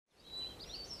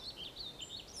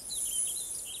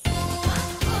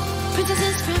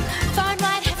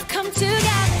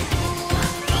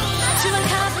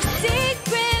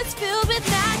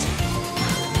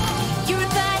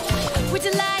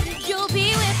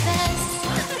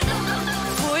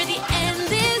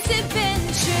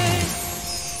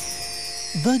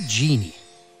The Genie.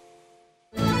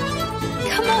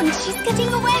 Come on, she's getting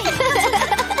away.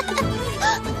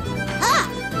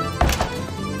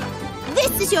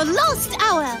 This is your last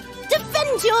hour.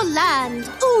 Defend your land.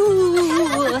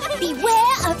 Ooh.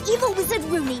 Beware of evil wizard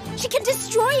Rooney. She can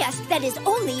destroy us. That is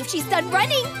only if she's done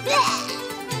running.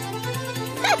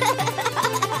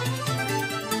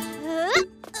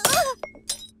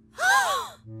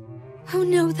 Oh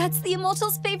no, that's the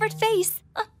Immortal's favorite face.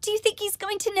 Do you think he's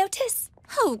going to notice?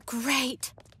 Oh,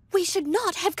 great. We should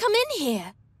not have come in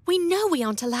here. We know we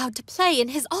aren't allowed to play in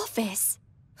his office.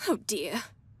 Oh, dear.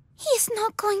 He's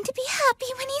not going to be happy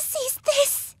when he sees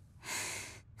this.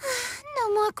 No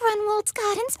more Grunwald's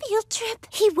Gardens field trip.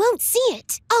 He won't see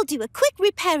it. I'll do a quick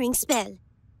repairing spell.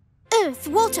 Earth,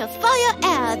 water, fire,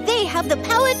 air. They have the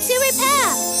power to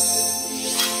repair.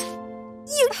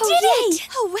 You did it!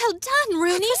 Oh, well done,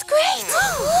 Rooney. That was great.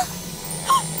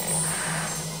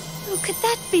 Who could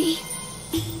that be?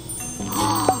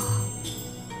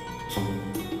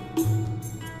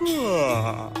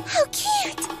 How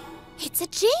cute! It's a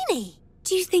genie.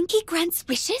 Do you think he grants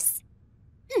wishes?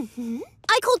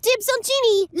 I call dibs on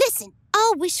Genie. Listen,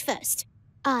 I'll wish first.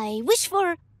 I wish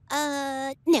for,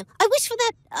 no, I wish for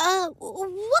that,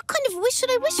 what kind of wish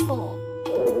should I wish for?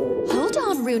 Hold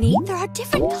on, Rooney. There are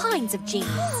different kinds of genies.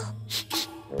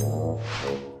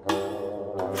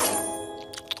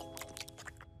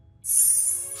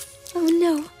 Oh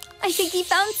no, I think he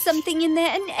found something in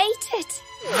there and ate it.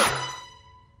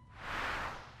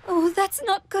 Oh, that's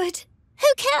not good.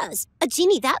 Who cares? A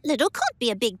genie that little can't be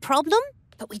a big problem.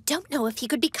 But we don't know if he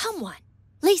could become one.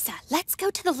 Lisa, let's go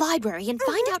to the library and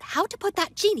find out how to put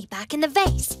that genie back in the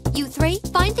vase. You three,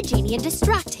 find the genie and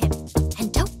distract him.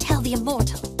 And don't tell the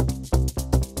Immortal.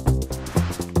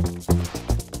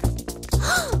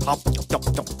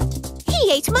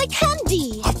 He ate my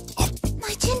candy.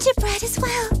 My gingerbread as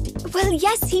well. Well,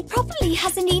 yes, he probably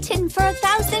hasn't eaten for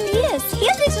 1,000 years.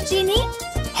 Here, little genie.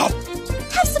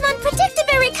 Have some unprotected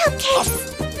berry cupcakes.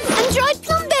 And dried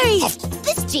plumberries.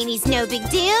 This genie's no big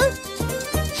deal.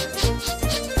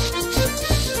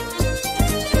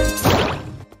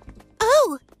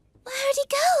 Oh, where'd he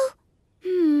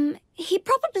go? He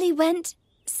probably went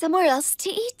somewhere else to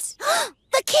eat.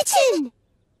 The kitchen!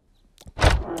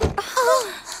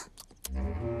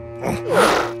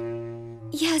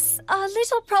 Yes, our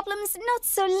little problem's not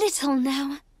so little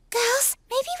now. Girls,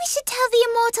 maybe we should tell the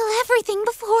Immortal everything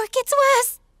before it gets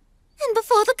worse. And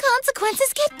before the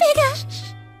consequences get bigger.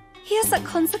 Here's a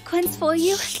consequence for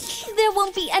you. There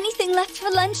won't be anything left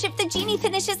for lunch if the genie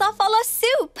finishes off all our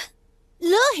soup.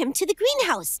 Lure him to the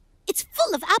greenhouse. It's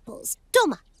full of apples.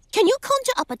 Doma, can you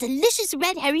conjure up a delicious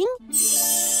red herring?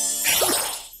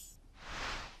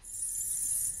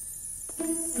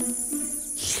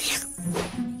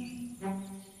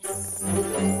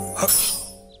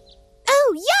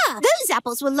 Oh, yeah! Those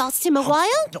apples will last him a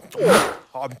while.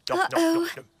 Uh-oh.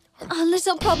 Our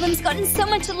little problem's gotten so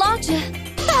much larger.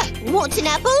 Want an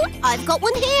apple? I've got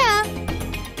one here.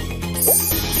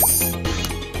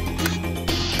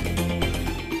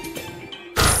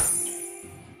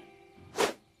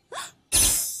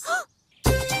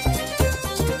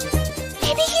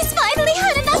 Maybe he's finally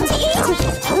had enough to eat.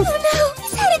 Oh no,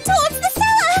 he's headed towards the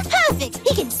cellar. Perfect.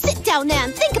 He can sit down there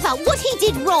and think about what he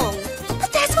did wrong.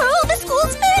 But that's where all the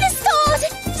school's food is stored.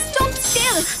 Stop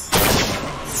still.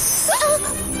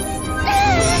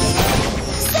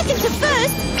 Second to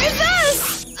first.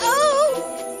 Reverse.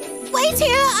 Oh. Wait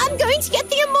here. I'm going to get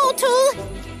the Immortal.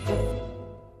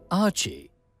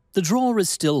 Archie, the drawer is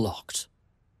still locked.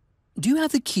 Do you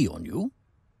have the key on you?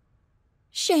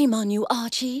 Shame on you,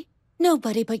 Archie.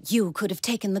 Nobody but you could have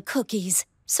taken the cookies.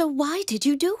 So why did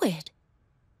you do it?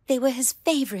 They were his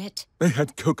favorite. They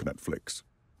had coconut flakes,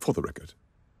 for the record.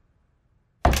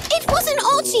 It wasn't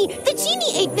Archie. The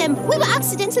genie ate them. We were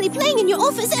accidentally playing in your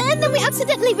office, and then we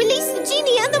accidentally released the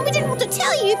genie, and then we didn't want to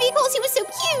tell you because he was so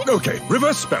cute. Okay,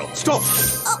 reverse spell. Stop.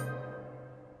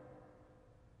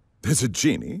 There's a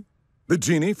genie? The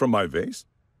genie from my vase?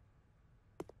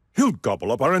 He'll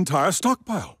gobble up our entire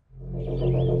stockpile.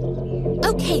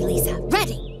 Okay, Lisa,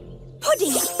 ready.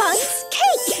 Pudding, buns,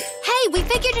 cake. Hey, we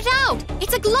figured it out.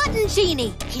 It's a glutton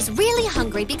genie. He's really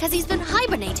hungry because he's been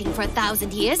hibernating for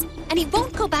 1,000 years, and he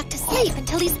won't go back to sleep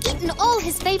until he's eaten all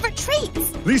his favorite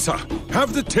treats. Lisa,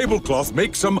 have the tablecloth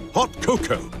make some hot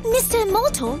cocoa. Mr.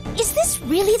 Immortal, is this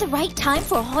really the right time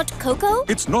for hot cocoa?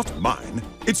 It's not mine.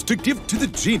 It's to give to the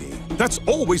genie. That's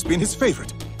always been his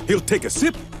favorite. He'll take a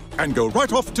sip and go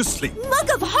right off to sleep. Mug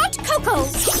of hot cocoa!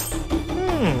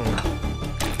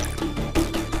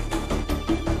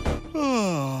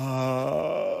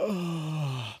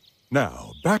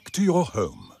 Now, back to your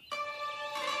home.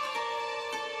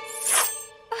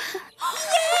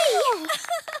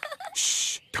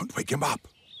 them up.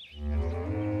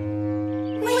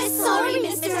 We're sorry,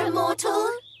 Mr.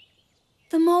 Immortal.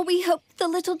 The more we hoped the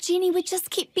little genie would just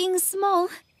keep being small,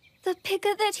 the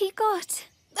bigger that he got.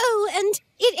 Oh, and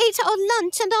it ate our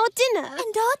lunch and our dinner.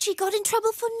 And Archie got in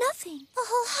trouble for nothing. The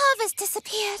whole harvest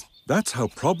disappeared. That's how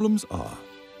problems are.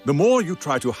 The more you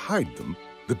try to hide them,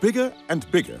 the bigger and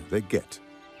bigger they get.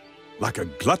 Like a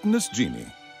gluttonous genie.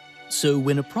 So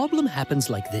when a problem happens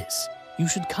like this, you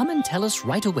should come and tell us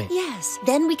right away. Yes,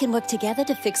 then we can work together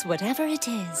to fix whatever it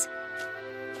is.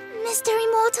 Mr.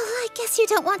 Immortal, I guess you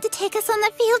don't want to take us on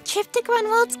the field trip to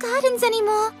Grunwald's Gardens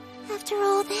anymore, after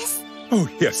all this. Oh,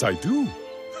 yes, I do.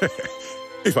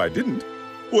 If I didn't,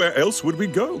 where else would we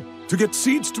go? To get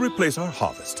seeds to replace our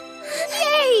harvest.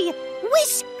 Yay!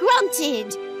 Wish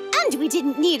granted! And we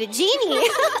didn't need a genie.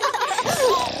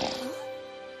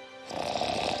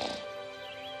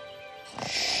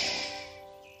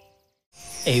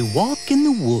 A walk in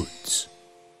the woods.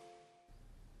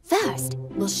 First,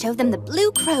 we'll show them the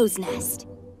blue crow's nest.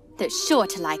 They're sure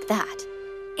to like that.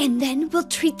 And then we'll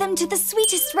treat them to the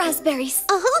sweetest raspberries.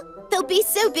 They'll be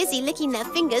so busy licking their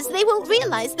fingers they won't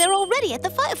realize they're already at the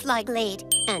Firefly Glade.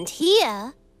 And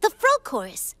here, the Frog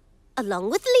Chorus, along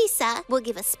with Lisa, will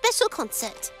give a special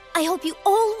concert. I hope you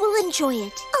all will enjoy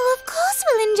it. Oh, of course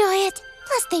we'll enjoy it.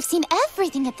 Plus, they've seen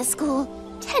everything at the school.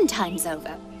 10 times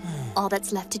over. All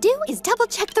that's left to do is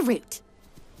double-check the route.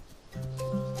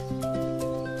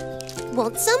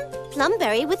 Want some?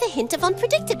 Plumberry with a hint of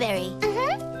unpredictability.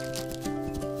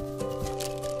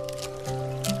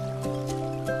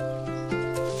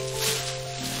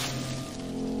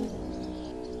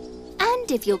 And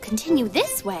if you'll continue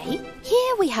this way,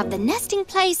 here we have the nesting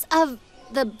place of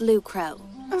the blue crow.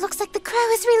 Looks like the crow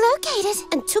is relocated.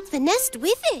 And took the nest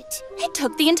with it. It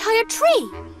took the entire tree.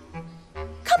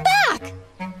 Come back!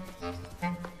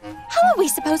 How are we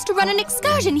supposed to run an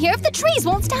excursion here if the trees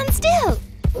won't stand still?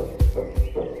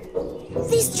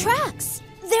 These tracks,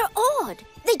 they're odd.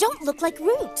 They don't look like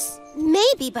roots.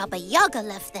 Maybe Baba Yaga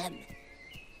left them.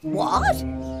 What?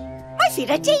 My feet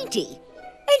are dainty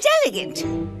and elegant.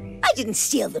 I didn't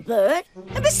steal the bird.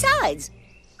 And besides,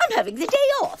 I'm having the day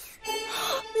off.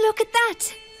 Look at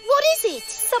that! What is it?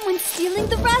 Someone's stealing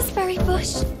the raspberry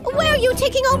bush. Where are you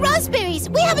taking our raspberries?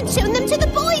 We haven't shown them to the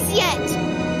boys yet.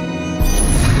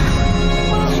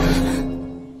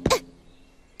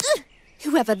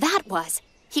 Whoever that was,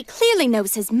 he clearly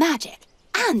knows his magic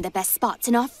and the best spots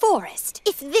in our forest.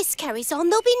 If this carries on,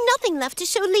 there'll be nothing left to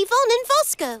show Levon and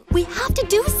Vosco. We have to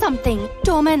do something.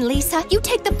 Dorma and Lisa, you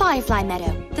take the Firefly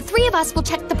Meadow. The three of us will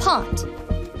check the pond.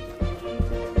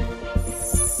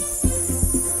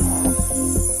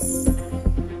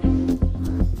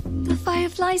 The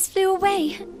fireflies flew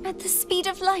away at the speed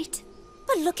of light.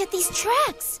 But look at these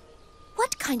tracks.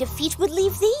 What kind of feet would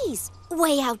leave these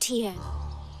way out here?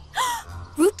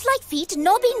 Root-like feet,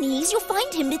 knobby knees, you'll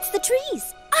find him amidst the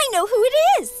trees. I know who it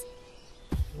is.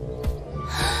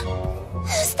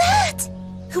 Who's that?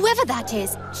 Whoever that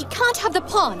is, he can't have the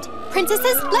pond.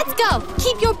 Princesses, let's go.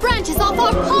 Keep your branches off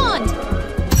our pond.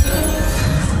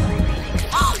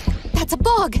 That's a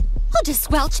bog. I'll just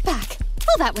squelch back.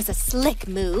 Well, that was a slick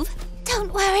move.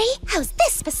 Don't worry. How's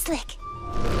this for slick?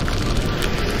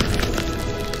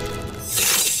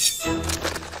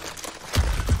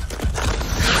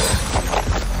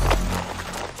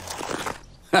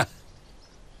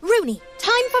 Rooney,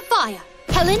 time for fire.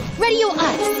 Helen, ready your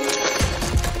ice.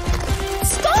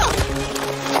 Stop!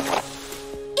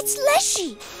 It's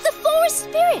Leshy, the forest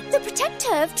spirit, the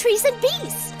protector of trees and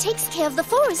beasts. Takes care of the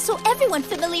forest, so everyone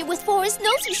familiar with forest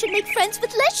knows you should make friends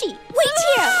with Leshy. Wait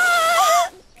here!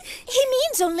 He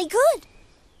means only good.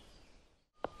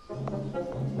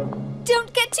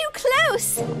 Don't get too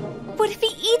close. What if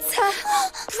he eats her?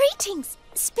 Greetings,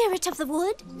 spirit of the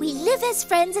wood. We live as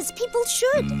friends as people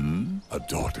should. A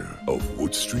daughter of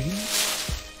Woodstream?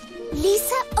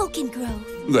 Lisa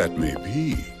Oakengrove. That may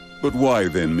be. But why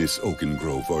then, Miss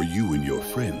Oakengrove, are you and your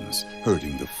friends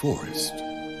hurting the forest?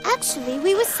 Actually,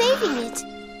 we were saving it.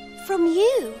 From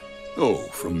you. Oh,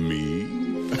 from me?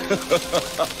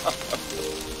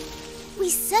 We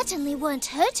certainly weren't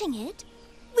hurting it.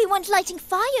 We weren't lighting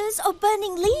fires or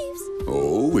burning leaves.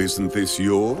 Oh, isn't this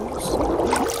yours?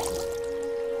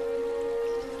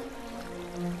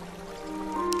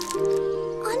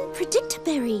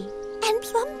 Unpredictability and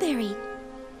plumberry.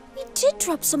 We did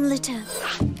drop some litter.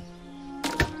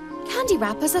 Candy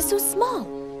wrappers are so small.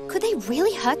 Could they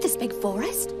really hurt this big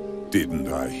forest? Didn't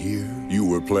I hear you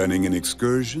were planning an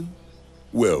excursion?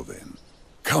 Well then,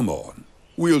 come on.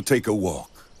 We'll take a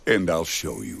walk, and I'll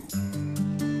show you.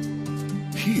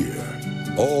 Here,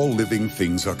 all living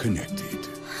things are connected.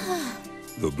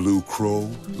 The blue crow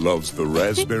loves the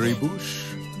raspberry bush.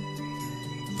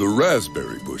 The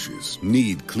raspberry bushes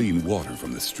need clean water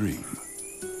from the stream.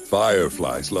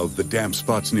 Fireflies love the damp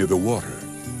spots near the water.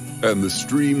 And the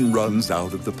stream runs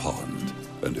out of the pond.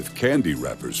 And if candy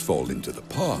wrappers fall into the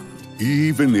pond,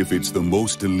 even if it's the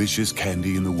most delicious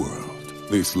candy in the world,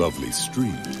 this lovely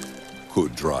stream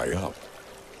could dry up.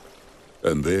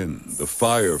 And then the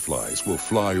fireflies will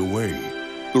fly away,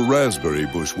 the raspberry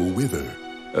bush will wither,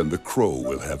 and the crow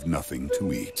will have nothing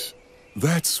to eat.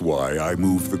 That's why I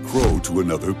moved the crow to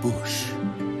another bush.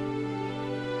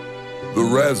 The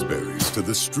raspberries to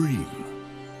the stream,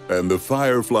 and the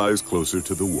fireflies closer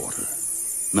to the water.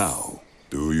 Now,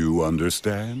 do you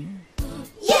understand?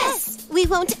 Yes! We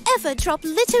won't ever drop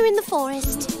litter in the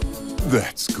forest.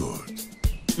 That's good.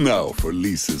 Now for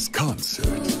Lisa's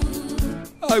concert.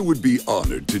 I would be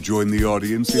honored to join the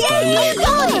audience if I may.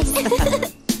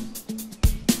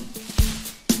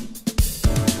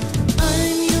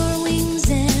 I'm your wings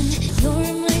and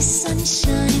you're my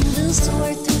sunshine. We'll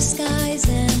soar through skies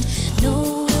and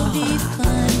know we'll be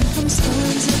fine. From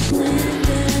storms of wind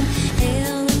and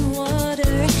hail and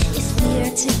water, if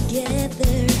we're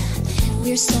together,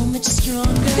 we're so much stronger.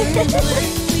 And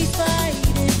when we fight,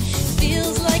 it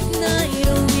feels like night.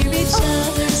 Oh, we're each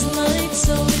other's light,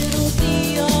 so it'll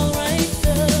be alright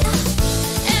though.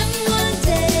 And one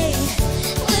day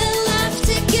we'll laugh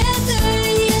together.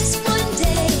 Yes, one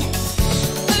day.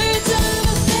 Birds of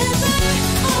a feather,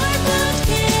 our bond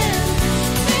can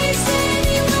face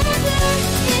any weather.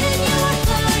 In your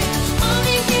heart, I'll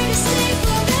be here to stay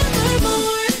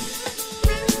forevermore.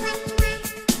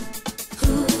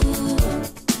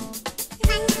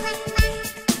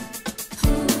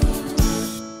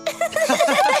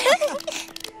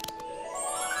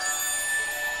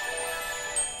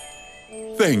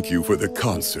 Thank you for the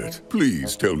concert.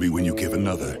 Please tell me when you give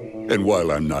another. And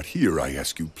while I'm not here, I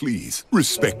ask you, please,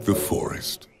 respect the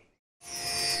forest.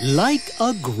 Like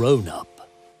a grown-up.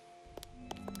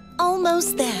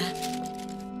 Almost there.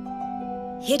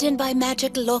 Hidden by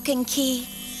magic lock and key,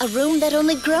 a room that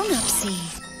only grown-ups see.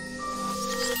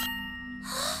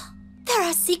 There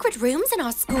are secret rooms in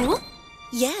our school?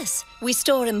 Yes, we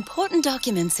store important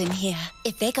documents in here.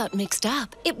 If they got mixed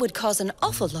up, it would cause an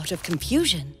awful lot of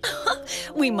confusion.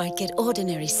 We might get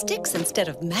ordinary sticks instead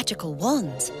of magical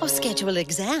wands, or schedule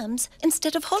exams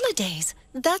instead of holidays.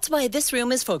 That's why this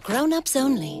room is for grown-ups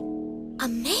only.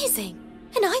 Amazing.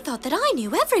 And I thought that I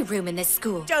knew every room in this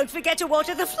school. Don't forget to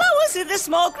water the flowers in the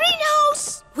small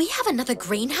greenhouse. We have another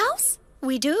greenhouse?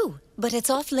 We do, but it's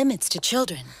off-limits to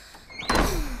children.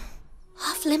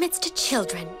 Off limits to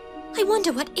children. I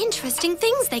wonder what interesting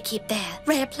things they keep there.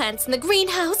 Rare plants in the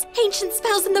greenhouse, ancient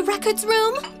spells in the records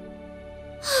room.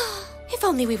 If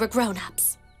only we were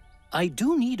grown-ups. I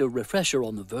do need a refresher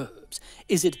on the verbs.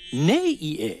 Is it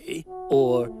ne-ie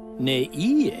or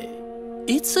ne-ie?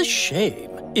 It's a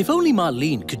shame. If only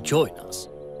Marlene could join us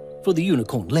for the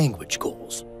unicorn language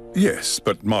course. Yes,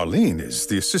 but Marlene is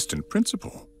the assistant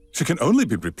principal. She can only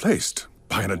be replaced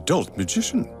by an adult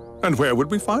magician. And where would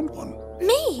we find one?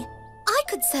 Me? I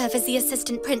could serve as the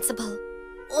assistant principal.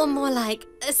 Or more like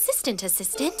assistant.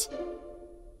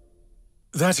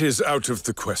 That is out of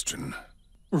the question.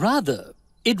 Rather,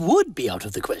 it would be out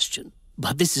of the question.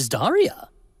 But this is Daria.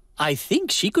 I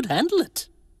think she could handle it.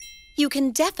 You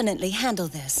can definitely handle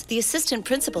this. The assistant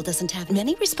principal doesn't have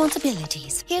many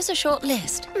responsibilities. Here's a short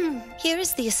list. Here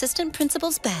is the assistant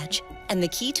principal's badge and the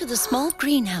key to the small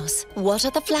greenhouse. Water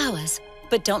the flowers,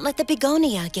 but don't let the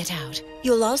begonia get out.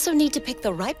 You'll also need to pick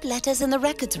the ripe letters in the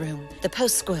records room. The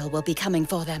post squirrel will be coming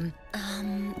for them.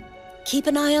 Keep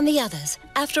an eye on the others.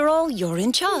 After all, you're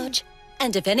in charge.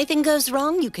 And if anything goes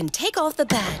wrong, you can take off the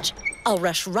badge. I'll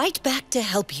rush right back to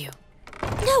help you.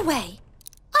 No way.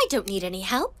 I don't need any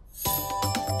help.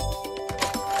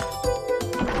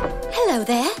 Hello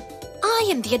there. I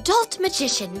am the adult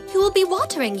magician who will be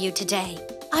watering you today.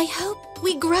 I hope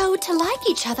we grow to like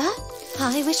each other.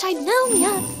 I wish I'd known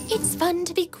ya. It's fun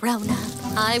to be grown up.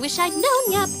 I wish I'd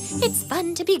known ya. It's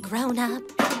fun to be grown up.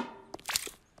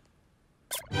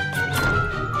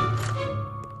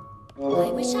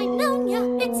 I wish I'd known ya.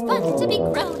 It's fun to be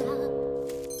grown up.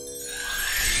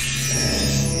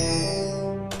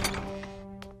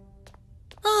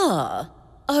 Ah,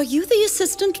 are you the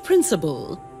assistant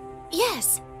principal?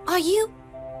 Yes. Are you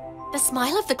the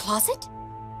smile of the closet?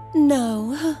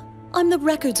 No, I'm the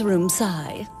records room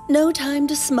Sigh. No time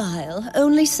to smile,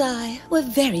 only sigh. We're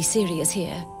very serious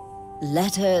here.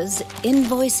 Letters,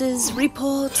 invoices,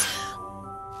 reports.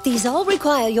 These all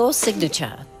require your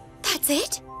signature. That's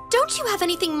it? Don't you have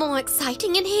anything more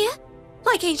exciting in here?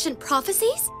 Like ancient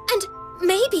prophecies? And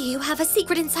maybe you have a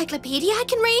secret encyclopedia I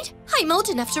can read? I'm old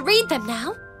enough to read them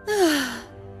now.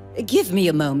 Give me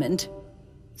a moment.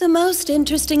 The most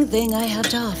interesting thing I have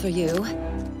to offer you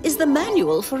is the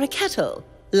manual for a kettle.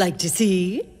 Like to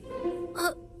see?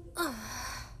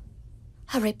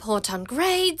 A report on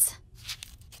grades.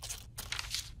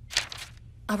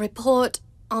 A report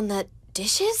on the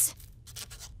dishes.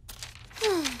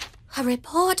 A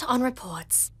report on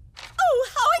reports. Oh,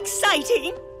 how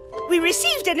exciting! We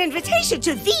received an invitation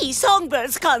to the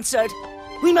Songbirds concert.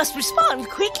 We must respond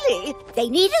quickly. They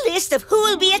need a list of who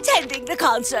will be attending the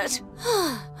concert.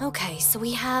 Okay, so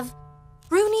we have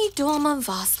Rooney, Dorma,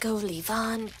 Vasco,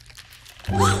 Levan.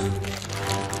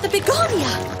 The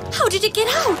begonia! How did it get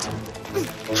out?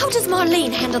 How does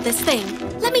Marlene handle this thing?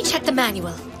 Let me check the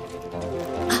manual.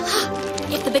 Aha!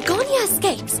 If the begonia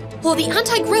escapes, pour the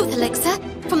anti-growth elixir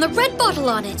from the red bottle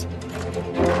on it.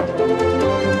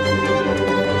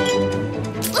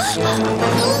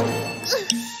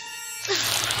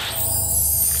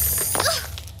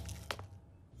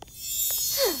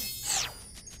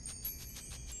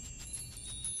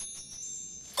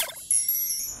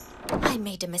 I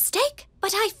made a mistake,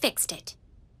 but I fixed it.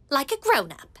 Like a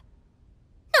grown-up.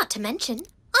 Not to mention,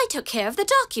 I took care of the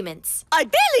documents. I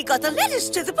barely got the letters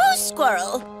to the post,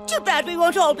 Squirrel. Too bad we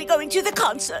won't all be going to the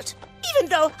concert. Even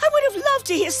though I would have loved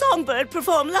to hear Songbird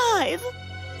perform live.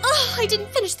 Oh, I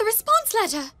didn't finish the response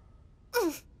letter.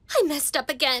 I messed up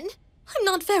again. I'm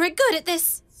not very good at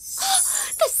this.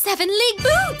 The 7 League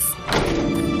boots!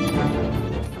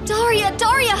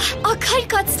 Daria! Our kite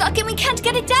got stuck and we can't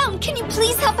get it down. Can you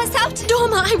please help us out?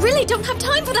 Dorma, I really don't have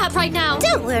time for that right now.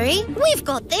 Don't worry, we've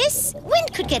got this.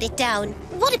 Wind could get it down.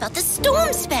 What about the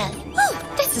storm spell? Oh,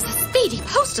 this is a speedy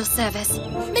postal service.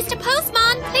 Mr.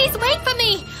 Postman, please wait for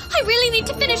me. I really need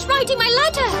to finish writing my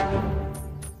letter.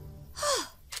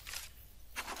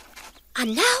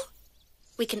 And now,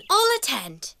 we can all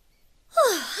attend.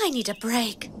 I need a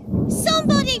break.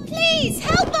 Somebody please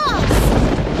help us!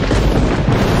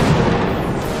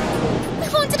 We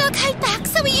wanted our kite back,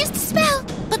 so we used the spell.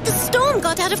 But the storm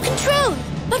got out of control.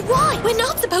 But why? We're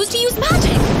not supposed to use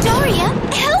magic. Daria,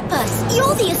 help us.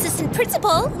 You're the assistant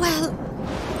principal. Well,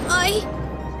 I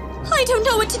don't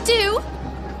know what to do.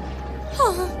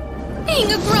 Oh,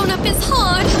 being a grown-up is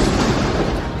hard.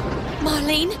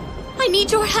 Marlene, I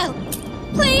need your help.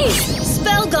 Please!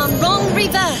 Spell gone wrong,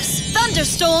 reverse.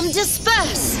 Thunderstorm,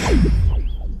 disperse.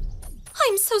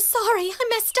 I'm so sorry. I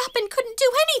messed up and couldn't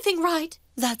do anything right.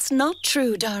 That's not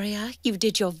true, Daria. You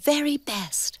did your very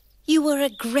best. You were a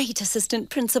great assistant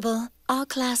principal. Our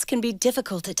class can be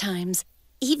difficult at times,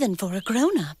 even for a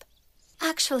grown-up.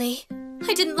 Actually,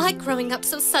 I didn't like growing up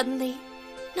so suddenly.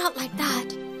 Not like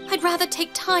that. I'd rather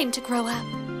take time to grow up.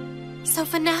 So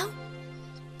for now,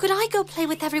 could I go play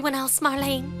with everyone else,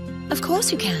 Marlene? Of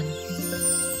course you can.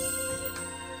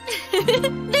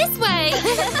 This way!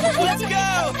 Let's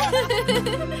go!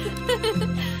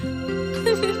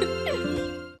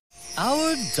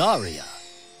 Our Daria.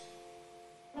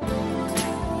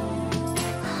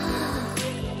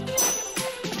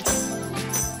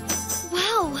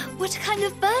 Wow, what kind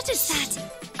of bird is that?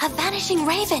 A vanishing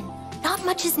raven. Not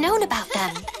much is known about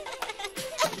them.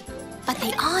 But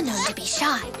they are known to be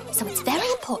shy, so it's very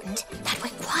important that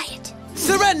we're quiet.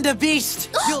 Surrender, beast!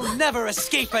 You'll never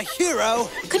escape a hero!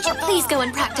 Could you please go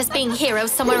and practice being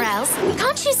heroes somewhere else?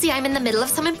 Can't you see I'm in the middle of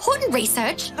some important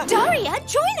research? Daria,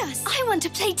 join us! I want to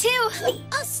play too!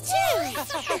 Us too!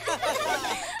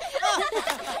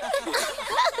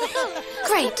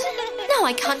 Great. Now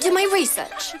I can't do my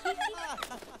research.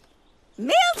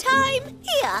 Mail time!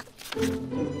 Here!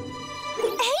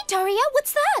 Hey, Daria,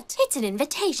 what's that? It's an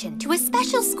invitation to a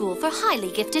special school for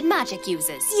highly gifted magic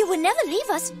users. You will never leave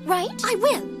us, right? I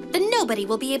will. Then nobody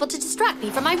will be able to distract me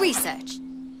from my research.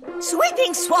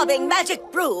 Sweeping, swabbing,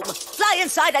 magic broom. Fly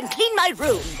inside and clean my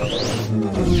room.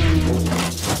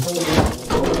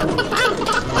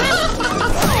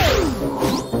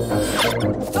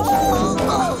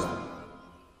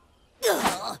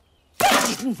 That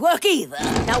didn't work either.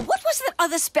 Now, what was that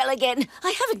other spell again?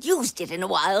 I haven't used it in a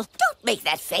while. Don't make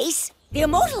that face. The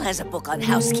Immortal has a book on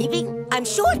housekeeping. I'm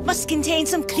sure it must contain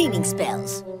some cleaning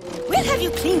spells. We'll have you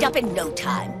cleaned up in no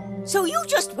time. So you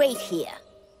just wait here.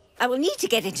 I will need to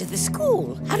get into the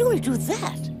school. How do I do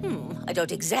that? I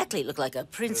don't exactly look like a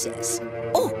princess.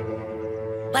 Oh,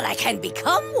 but I can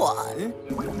become one.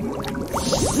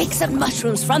 Make some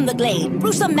mushrooms from the glade.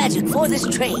 Brew some magic for this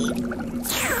trade.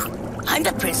 I'm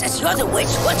the princess, you're the witch.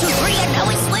 1, 2, 3, and now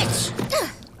we switch.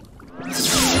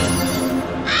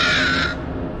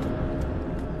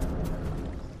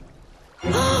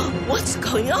 What's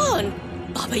going on?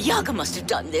 Baba Yaga must have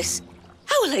done this.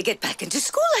 How will I get back into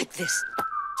school like this?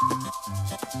 Daria,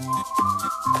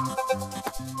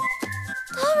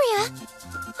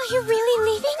 are you really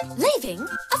leaving? Leaving?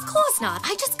 Of course not.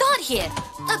 I just got here.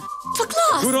 For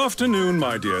class. Good afternoon,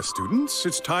 my dear students.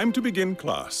 It's time to begin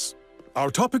class. Our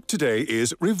topic today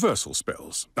is reversal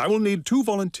spells. I will need 2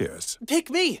 volunteers. Pick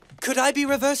me. Could I be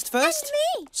reversed first?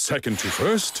 Me. Second to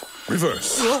first,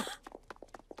 reverse.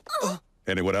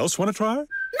 Anyone else want to try?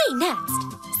 Me next.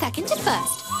 Second to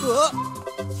first.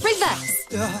 Reverse.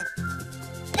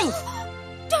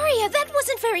 Daria, that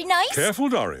wasn't very nice. Careful,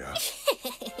 Daria.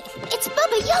 It's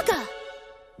Baba Yaga.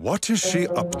 What is she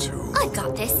up to? I've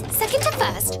got this. Second to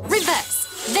first. Reverse.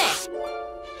 There.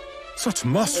 Such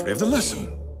mastery of the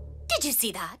lesson. Did you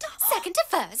see that? Second to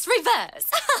first. Reverse.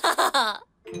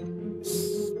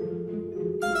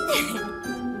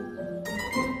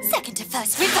 Second to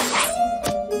first. Reverse.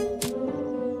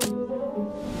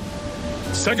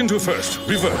 Second to first,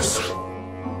 reverse.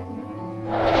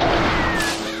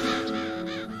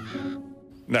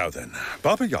 Now then,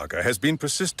 Baba Yaga has been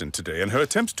persistent today in her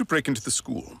attempts to break into the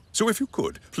school. So if you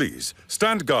could, please,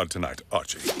 stand guard tonight,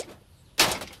 Archie.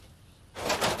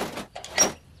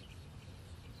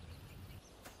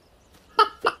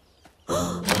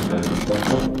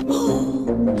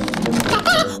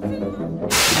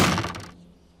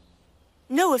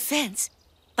 No offense,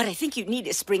 but I think you need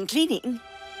a spring cleaning.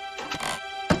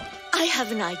 I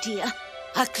have an idea.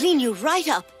 I'll clean you right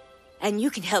up, and you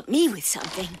can help me with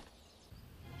something.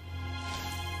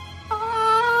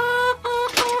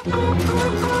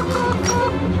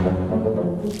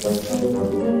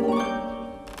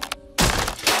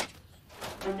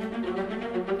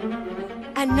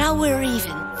 And now we're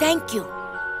even. Thank you.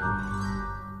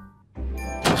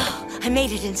 I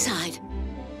made it inside.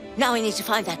 Now I need to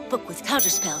find that book with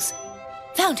counterspells.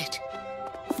 Found it.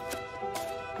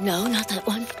 No, not that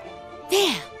one.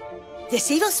 There.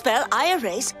 This evil spell I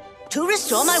erase to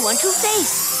restore my one true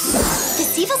face.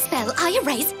 This evil spell I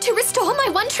erase to restore my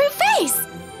one true face.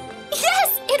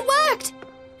 Yes, it worked.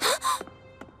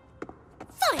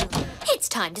 Finally, it's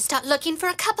time to start looking for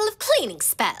a couple of cleaning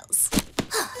spells.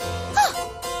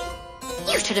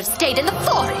 You should have stayed in the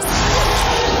forest.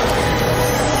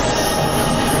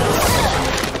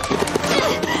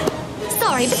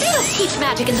 Sorry, but they don't teach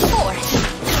magic in the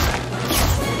forest.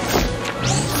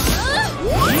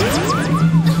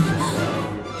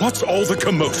 What's all the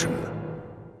commotion?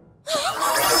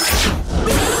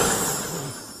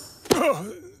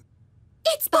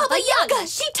 It's Baba Yaga!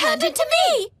 She turned into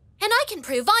me! And I can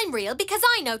prove I'm real because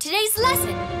I know today's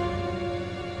lesson.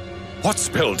 What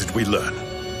spell did we learn?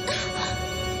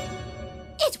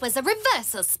 It was a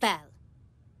reversal spell.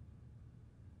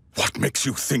 What makes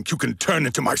you think you can turn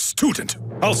into my student?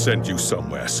 I'll send you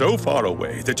somewhere so far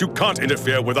away that you can't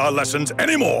interfere with our lessons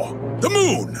anymore. The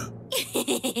moon!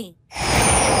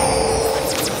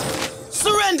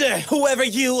 Surrender, whoever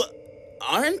you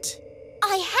aren't.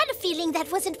 I had a feeling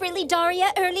that wasn't really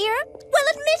Daria earlier. Well,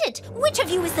 admit it. Which of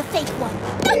you is the fake one?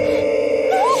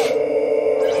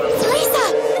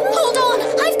 Lisa! Hold on!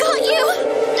 I've got you!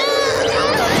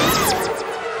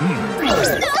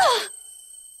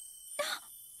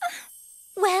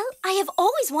 Well, I have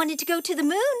always wanted to go to the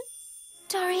moon.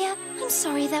 Daria, I'm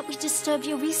sorry that we disturbed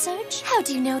your research. How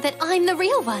do you know that I'm the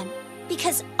real one?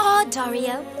 Because our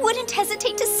Daria wouldn't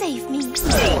hesitate to save me.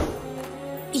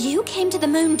 You came to the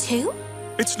moon too?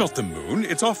 It's not the moon,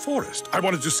 it's our forest. I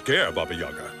wanted to scare Baba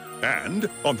Yaga. And,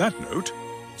 on that note,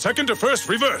 second to first,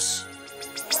 reverse.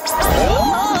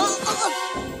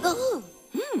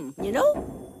 You know,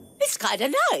 it's kind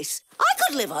of nice. I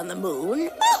could live on the moon.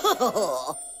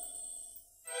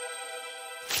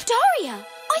 Daria,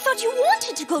 I thought you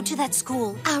wanted to go to that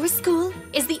school. Our school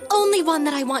is the only one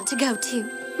that I want to go to.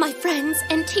 My friends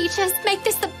and teachers make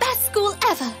this the best school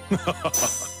ever.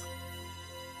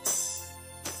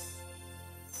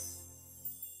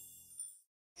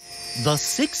 The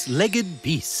Six-Legged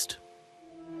Beast.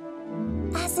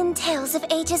 As in tales of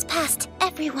ages past,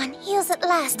 everyone heals at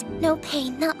last. No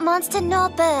pain, not monster nor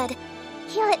bird.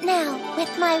 Heal it now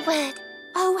with my word.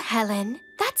 Oh, Helen,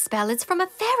 that spell is from a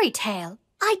fairy tale.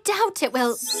 I doubt it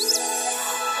will...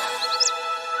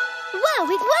 Wow,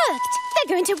 it worked!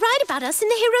 They're going to write about us in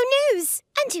the Hero News.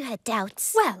 And you had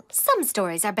doubts. Well, some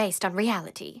stories are based on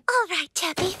reality. All right,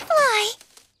 Chubby, fly.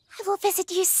 I will visit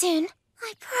you soon.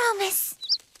 I promise.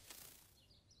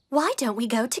 Why don't we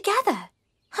go together?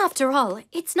 After all,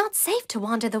 it's not safe to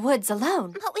wander the woods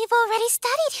alone. But we've already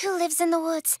studied who lives in the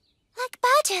woods. Like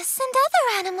badgers and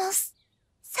other animals.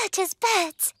 Such as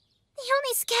birds. The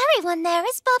only scary one there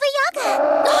is Baba Yaga.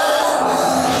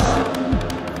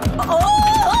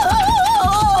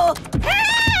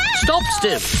 Stop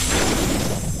still.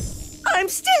 I'm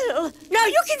still. No, Now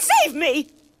you can save me!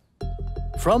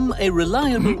 From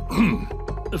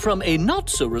a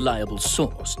not-so-reliable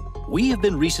source, we have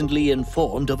been recently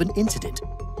informed of an incident.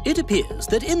 It appears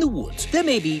that in the woods there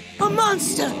may be... A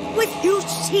monster with huge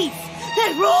teeth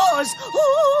that roars!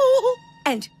 Ooh!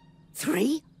 And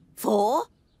 3, 4,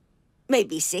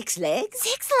 maybe 6 legs?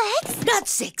 6 legs? Not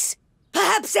 6,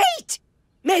 perhaps 8,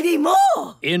 maybe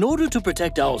more! In order to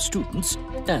protect our students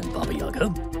and Baba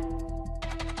Yaga,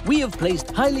 we have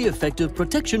placed highly effective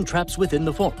protection traps within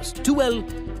the forest to, well,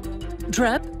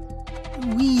 trap,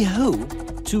 we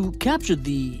hope, to capture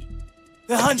the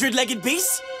 100-legged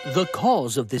beast? The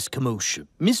cause of this commotion.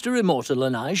 Mr. Immortal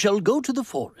and I shall go to the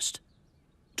forest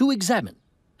to examine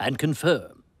and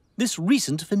confirm this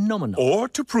recent phenomenon. Or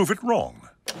to prove it wrong.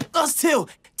 Us too!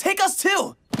 Take us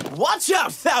too! Watch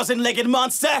out, 1,000-legged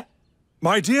monster!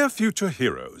 My dear future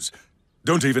heroes,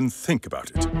 don't even think about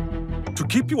it. To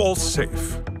keep you all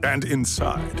safe and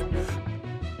inside,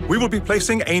 we will be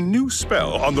placing a new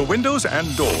spell on the windows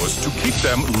and doors to keep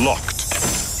them locked.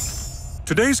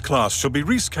 Today's class shall be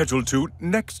rescheduled to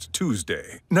next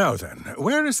Tuesday. Now then,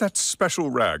 where is that special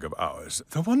rag of ours?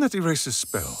 The one that erases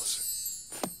spells.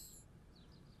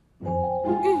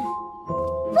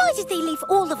 Why did they leave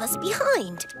all of us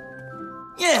behind?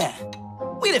 Yeah,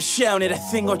 we'd have shown it a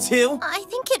thing or two. I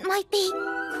think it might be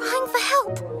crying for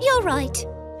help. You're right.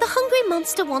 The hungry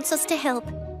monster wants us to help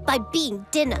by being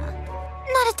dinner.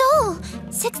 Not at all.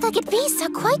 6-legged beasts are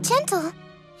quite gentle.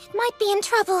 It might be in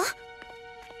trouble.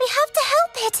 We have to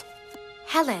help it.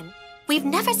 Helen, we've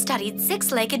never studied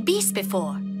 6-legged beasts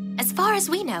before. As far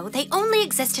as we know, they only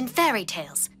exist in fairy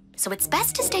tales. So it's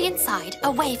best to stay inside,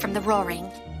 away from the roaring.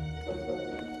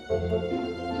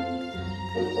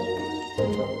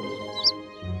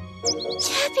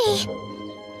 Chirpy,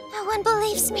 no one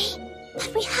believes me,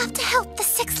 but we have to help the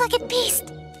 6-legged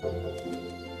beast.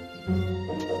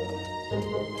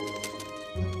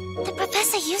 The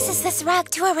professor uses this rag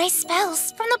to erase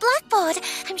spells from the blackboard.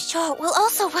 I'm sure it will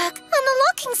also work on the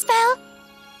locking spell.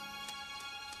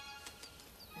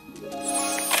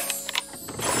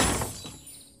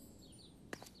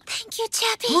 Thank you,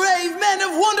 Chirpy. Brave men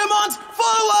of Wondermont,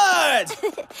 forward!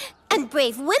 And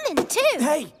brave women, too.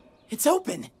 Hey, it's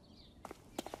open.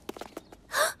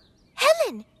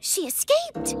 Helen, she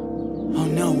escaped. Oh,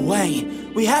 no way.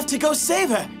 We have to go save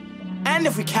her. And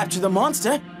if we capture the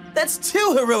monster, that's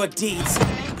 2 heroic deeds.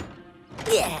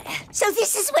 Yeah, so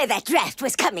this is where that draft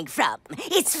was coming from.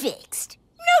 It's fixed.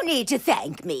 No need to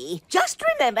thank me. Just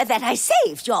remember that I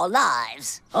saved your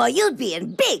lives, or you'd be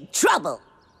in big trouble.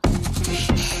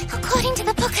 According to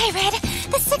the book I read,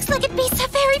 the 6-legged beasts are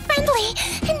very friendly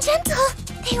and gentle.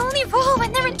 They only roar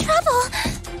when they're in trouble.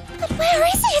 But where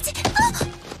is it?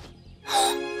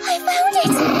 Oh, I found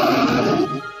it!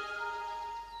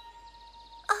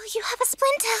 Oh, you have a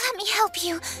splinter. Let me help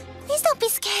you. Please don't be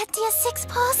scared, dear Six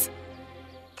Paws.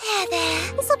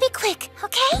 There. This'll be quick,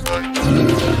 okay?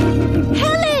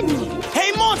 Helen!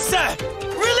 Hey, monster!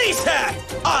 Release her!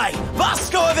 I,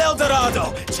 Vasco of El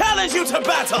Dorado, challenge you to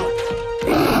battle!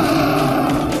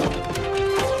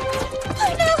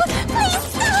 Oh no! Please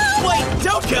stop! Wait,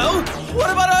 don't go! What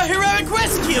about our heroic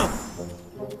rescue?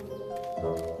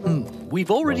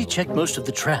 We've already checked most of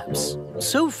the traps.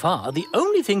 So far, the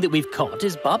only thing that we've caught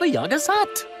is Baba Yaga's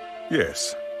hut.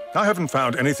 Yes, I haven't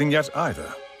found anything yet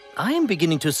either. I am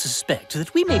beginning to suspect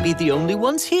that we may be the only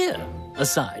ones here.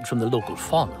 Aside from the local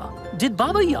fauna, did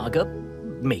Baba Yaga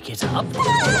make it up?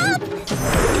 Helen,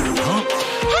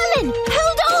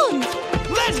 hold on!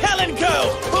 Let Helen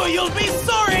go, or you'll be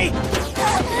sorry!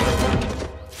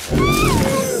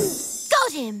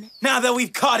 Got him! Now that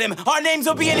we've caught him, our names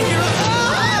will be in here.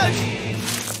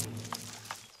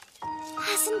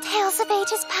 As in tales of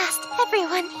ages past,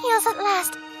 everyone heals at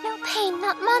last. No pain,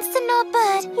 not monster nor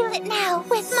bird. Heal it now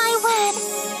with my word.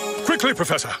 Quickly,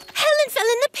 Professor! Helen fell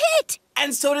in the pit!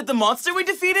 And so did the monster we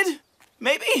defeated?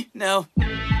 Maybe? No.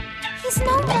 He's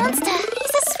no monster.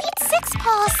 He's a sweet Six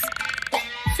Paws.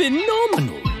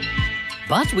 Phenomenal!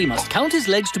 But we must count his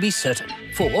legs to be certain.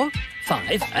 4,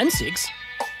 5, and 6.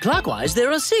 Clockwise,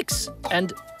 there are 6.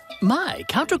 And my,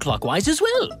 counterclockwise as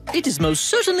well. It is most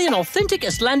certainly an authentic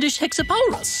Icelandic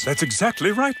Hexapaurus. That's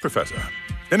exactly right, Professor.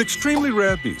 An extremely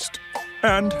rare beast.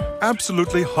 And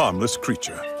absolutely harmless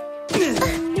creature.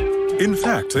 In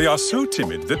fact, they are so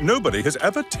timid that nobody has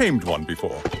ever tamed one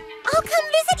before. I'll come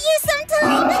visit you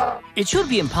sometime. It should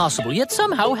be impossible, yet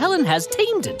somehow Helen has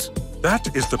tamed it.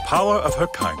 That is the power of her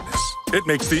kindness. It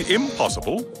makes the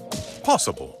impossible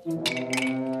possible.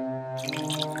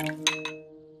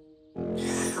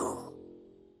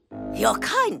 Your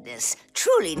kindness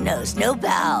truly knows no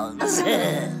bounds.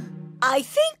 I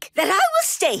think that I will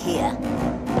stay here.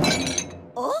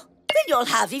 Oh, then you'll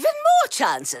have even more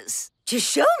chances to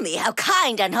show me how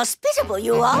kind and hospitable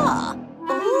you are.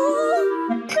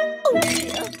 Oh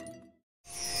dear.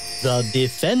 The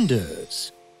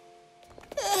Defenders.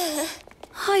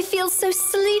 I feel so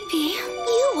sleepy.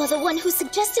 You were the one who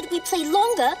suggested we play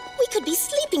longer. We could be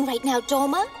sleeping right now,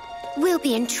 Dorma. We'll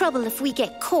be in trouble if we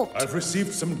get caught. I've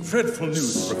received some dreadful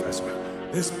news, Professor.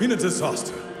 There's been a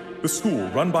disaster. The school,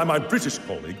 run by my British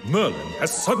colleague, Merlin,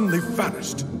 has suddenly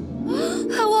vanished.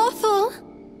 How awful.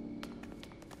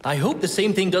 I hope the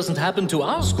same thing doesn't happen to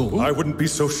our school. I wouldn't be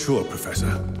so sure,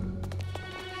 Professor.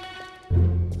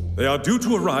 They are due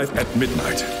to arrive at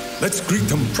midnight. Let's greet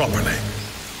them properly.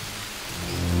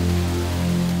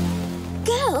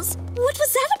 Girls, what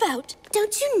was that about?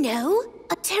 Don't you know?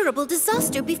 A terrible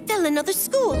disaster befell another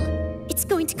school. It's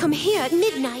going to come here at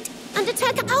midnight and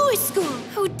attack our school.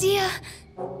 Oh dear.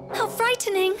 How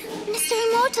frightening. Mr.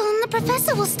 Immortal and the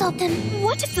professor will stop them.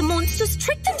 What if the monsters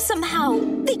trick them somehow?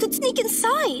 They could sneak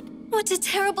inside. What a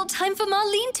terrible time for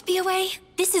Marlene to be away.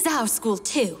 This is our school,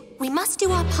 too. We must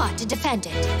do our part to defend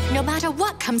it, no matter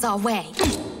what comes our way.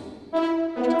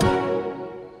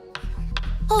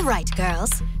 All right,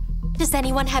 girls. Does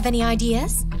anyone have any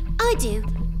ideas? I do.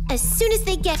 As soon as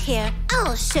they get here,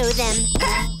 I'll show them.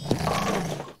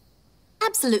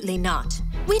 Absolutely not.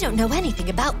 We don't know anything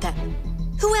about them.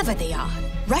 Whoever they are,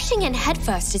 rushing in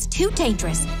headfirst is too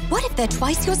dangerous. What if they're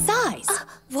twice your size?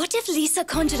 What if Lisa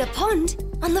conjured a pond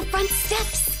on the front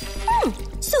steps?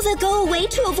 So they'll go away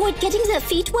to avoid getting their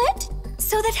feet wet?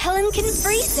 So that Helen can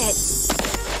freeze it.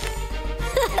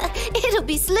 It'll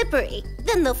be slippery.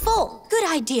 Then they'll fall. Good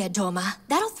idea, Dorma.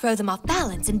 That'll throw them off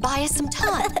balance and buy us some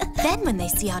time. Then when they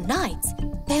see our knights,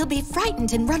 they'll be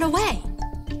frightened and run away.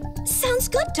 Sounds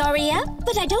good, Daria.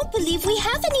 But I don't believe we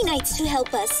have any knights to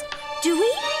help us. Do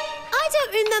we? I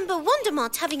don't remember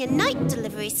Wondermont having a night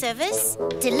delivery service.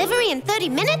 Delivery in 30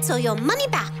 minutes or your money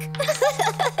back.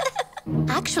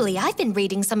 Actually, I've been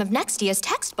reading some of next year's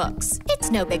textbooks. It's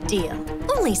no big deal.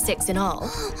 Only 6 in all.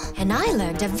 And I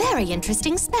learned a very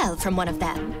interesting spell from one of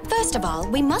them. First of all,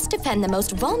 we must defend the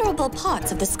most vulnerable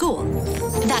parts of the school.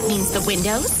 That means the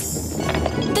windows,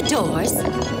 the doors,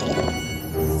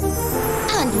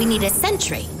 and we need a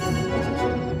sentry.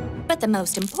 But the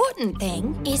most important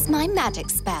thing is my magic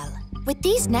spell. With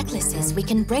these necklaces, we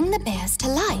can bring the bears to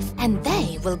life, and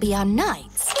they will be our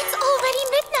knights. It's already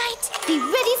midnight. Be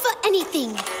ready for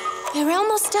anything. We're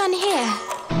almost done here.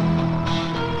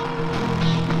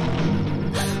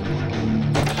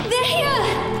 They're here!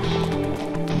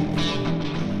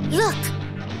 Look,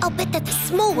 I'll bet that the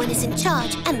small one is in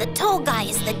charge and the tall guy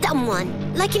is the dumb one,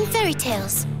 like in fairy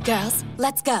tales. Girls,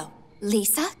 let's go.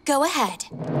 Lisa, go ahead.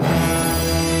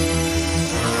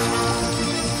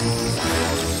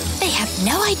 They have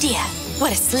no idea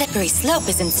what a slippery slope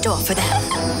is in store for them.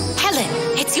 Helen,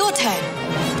 it's your turn.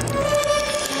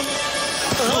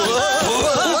 We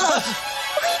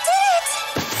did it!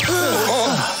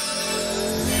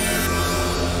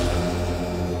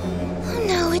 Oh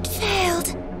no, it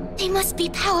failed. They must be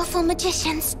powerful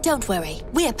magicians. Don't worry,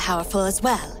 we're powerful as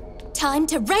well. Time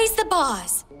to raise the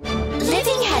bars.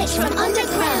 Living hedge from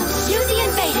underground. Shoot the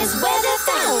invaders where they're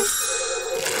found.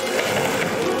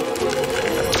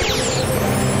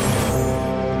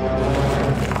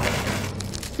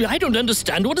 I don't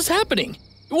understand what is happening.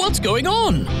 What's going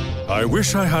on? I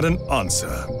wish I had an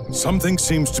answer. Something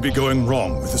seems to be going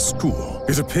wrong with the school.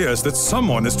 It appears that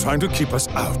someone is trying to keep us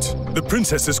out. The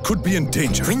princesses could be in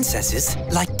danger. Princesses?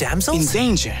 Like damsels? In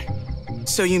danger?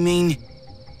 So you mean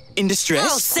in distress?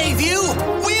 I'll save you!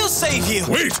 We'll save you!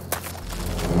 Wait!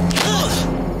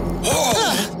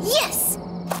 Yes!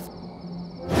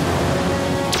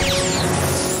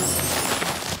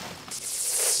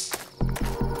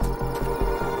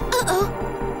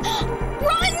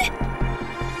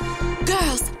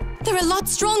 Girls, they're a lot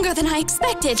stronger than I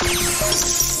expected.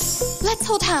 Let's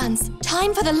hold hands.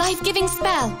 Time for the life-giving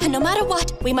spell. And no matter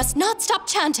what, we must not stop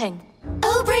chanting.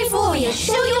 Oh, brave warrior,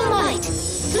 show your might.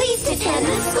 Please defend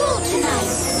the school tonight.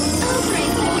 Oh,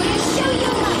 brave warrior, show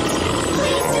your might.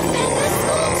 Please defend the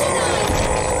school tonight.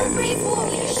 Oh, brave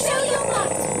warrior, show your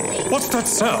might. Please What's that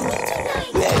sound?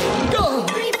 Oh,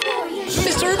 brave warrior, show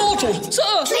Mr. Immortal,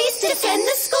 sir! Please defend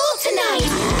the school tonight.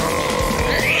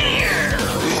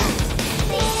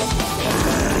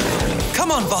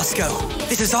 Come on, Bosco.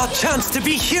 This is our chance to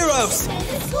be heroes.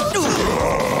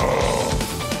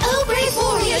 Oh, brave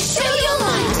warrior, show your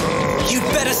might. You'd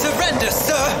better surrender,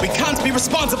 sir. We can't be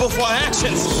responsible for our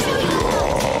actions.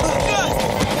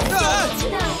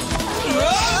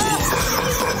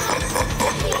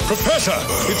 Professor,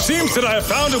 it seems that I have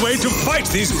found a way to fight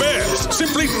these bears.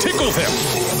 Simply tickle them.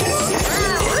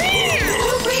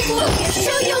 Oh, brave Take look and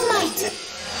show your light!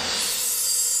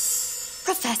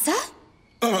 Professor?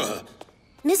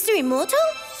 Mr. Immortal?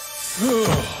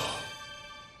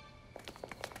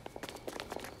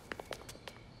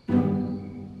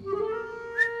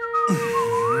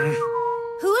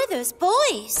 Who are those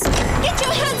boys? Get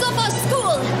your hands off our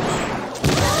school!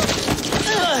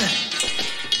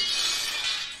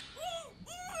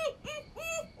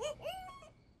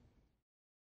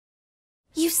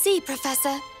 You see,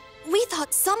 Professor, we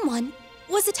thought someone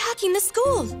was attacking the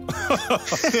school.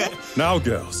 Now,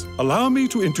 girls, allow me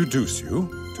to introduce you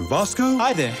to Vasco.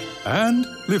 Hi there. And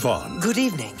Livon. Good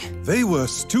evening. They were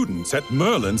students at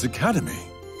Merlin's academy.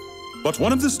 But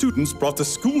one of the students brought the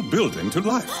school building to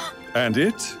life, and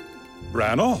it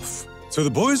ran off. So the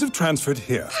boys have transferred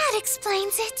here. That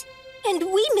explains it. And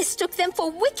we mistook them for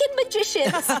wicked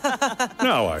magicians.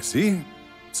 Now I see.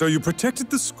 So you protected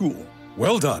the school.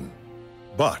 Well done.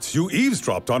 But you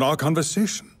eavesdropped on our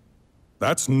conversation.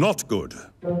 That's not good.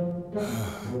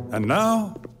 And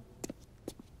now,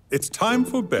 it's time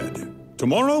for bed.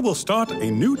 Tomorrow we'll start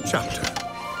a new chapter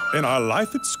in our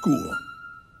life at school.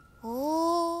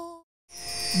 Oh.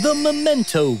 The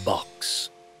Memento Box.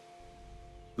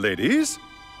 Ladies,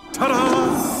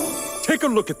 ta-da! Take a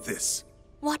look at this.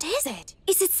 What is it?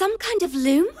 Is it some kind of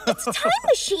loom? It's a time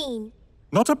machine.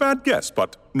 Not a bad guess,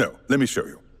 but no, let me show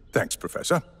you. Thanks,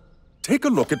 Professor. Take a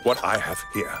look at what I have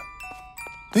here.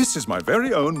 This is my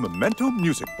very own Memento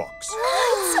music box.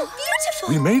 Oh, it's so beautiful.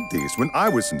 We made these when I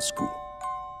was in school.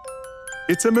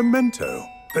 It's a memento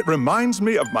that reminds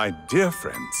me of my dear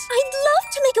friends. I'd love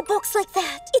to make a box like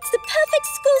that. It's the perfect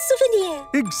school souvenir.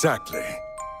 Exactly.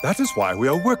 That is why we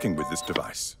are working with this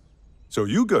device. So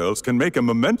you girls can make a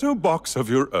memento box of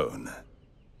your own.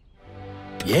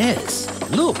 Yes,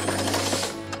 look.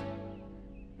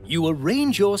 You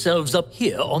arrange yourselves up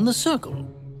here on the circle.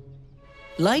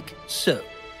 Like so,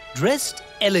 dressed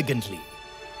elegantly.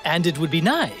 And it would be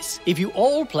nice if you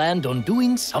all planned on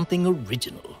doing something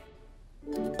original.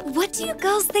 What do you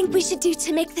girls think we should do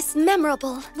to make this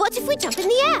memorable? What if we jump in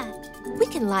the air? We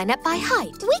can line up by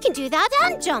height. We can do that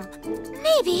and jump.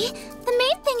 Maybe. The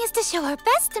main thing is to show our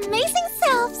best amazing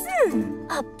selves.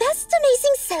 Our best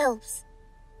amazing selves.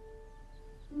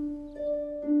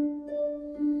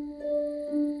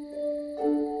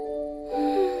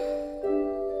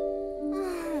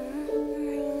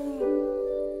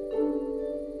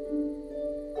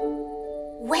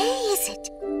 Where is it?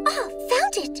 Oh,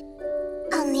 found it.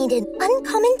 I'll need an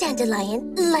uncommon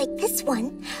dandelion, like this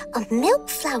one, a milk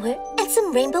flower, and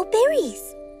some rainbow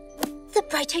berries. The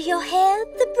brighter your hair,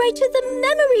 the brighter the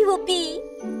memory will be.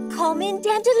 Common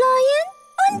dandelion,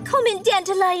 uncommon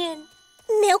dandelion.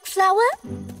 Milk flower.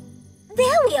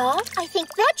 There we are. I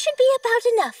think that should be about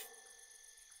enough.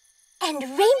 And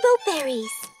rainbow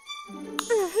berries.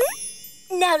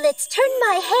 Now let's turn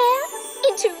my hair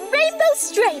into rainbow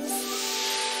stripes.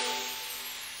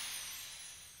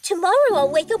 Tomorrow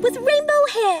I'll wake up with rainbow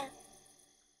hair.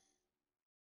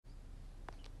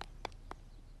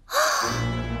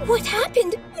 What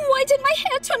happened? Why did my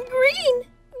hair turn green?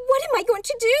 What am I going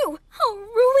to do? I'll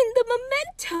ruin the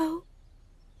memento.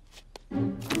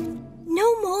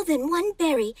 No more than one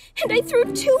berry, and I threw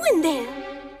 2 in there.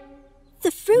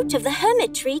 The fruit of the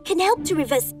hermit tree can help to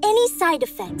reverse any side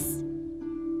effects.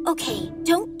 Okay,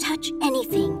 don't touch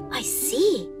anything. I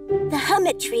see. The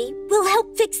hermit tree will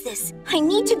help fix this. I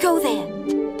need to go there.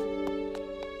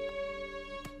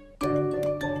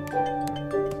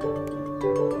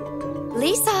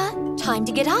 Lisa, time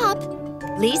to get up.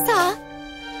 Lisa.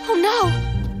 Oh, no.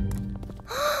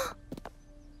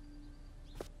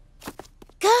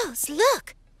 Girls,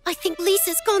 look. I think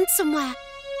Lisa's gone somewhere.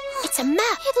 It's a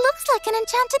map. It looks like an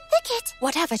enchanted thicket.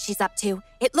 Whatever she's up to,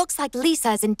 it looks like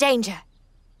Lisa's in danger.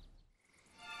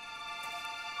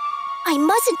 I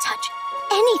mustn't touch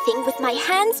anything with my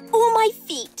hands or my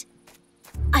feet.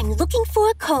 I'm looking for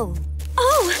a cone.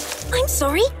 Oh, I'm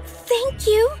sorry. Thank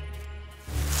you.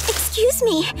 Excuse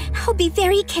me. I'll be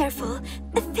very careful.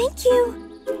 Thank you.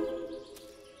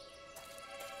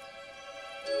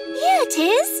 Here it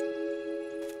is.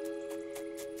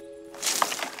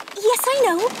 Yes, I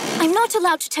know. I'm not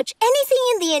allowed to touch anything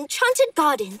in the enchanted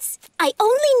gardens. I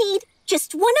only need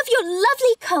just one of your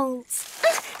lovely cones.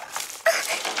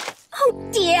 Oh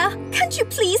dear, can't you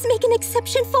please make an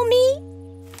exception for me?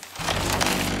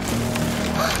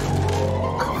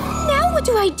 Now what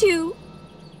do I do?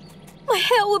 My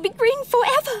hair will be green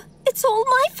forever. It's all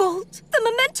my fault. The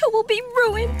memento will be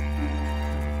ruined.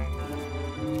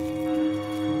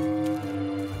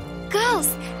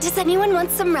 Girls, does anyone want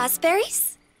some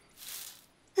raspberries?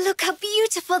 Look how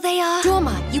beautiful they are.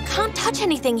 Dorma, you can't touch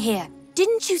anything here.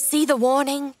 Didn't you see the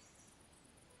warning?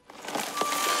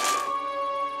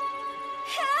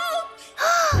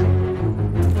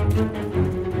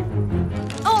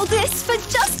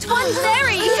 I'm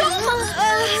very...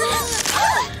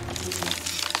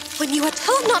 When you are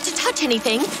told not to touch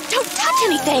anything, don't touch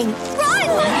anything. Run!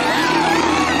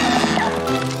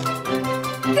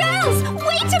 Girls,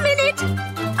 wait a minute!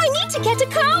 I need to get a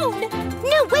cone!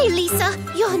 No way, Lisa.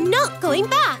 You're not going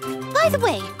back. By the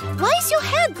way, why is your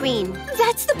hair green?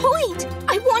 That's the point!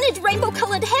 I wanted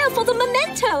rainbow-colored hair for the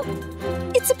memento.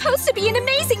 It's supposed to be an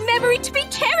amazing memory to be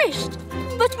cherished.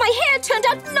 But my hair turned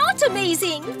out not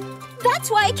amazing.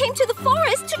 That's why I came to the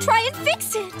forest to try and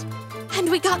fix it. And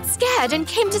we got scared and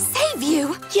came to save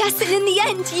you. Yes, and in the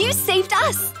end, you saved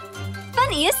us.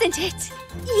 Funny, isn't it?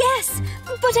 Yes,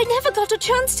 but I never got a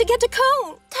chance to get a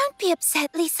cone. Don't be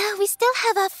upset, Lisa. We still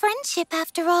have our friendship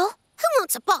after all. Who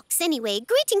wants a box anyway?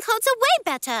 Greeting cards are way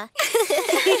better.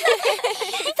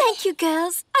 Thank you,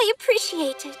 girls. I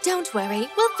appreciate it. Don't worry.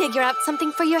 We'll figure out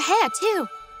something for your hair, too.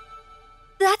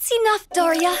 That's enough,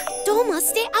 Daria. Dorma,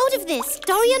 stay out of this.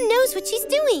 Daria knows what she's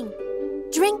doing.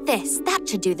 Drink this. That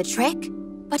should do the trick.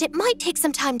 But it might take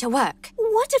some time to work.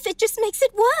 What if it just makes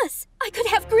it worse? I could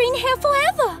have green hair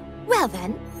forever. Well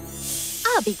then,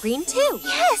 I'll be green too.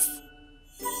 Yes.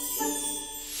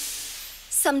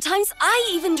 Sometimes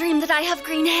I even dream that I have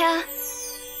green hair.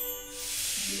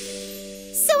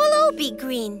 So we'll all be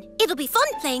green. It'll be fun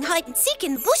playing hide and seek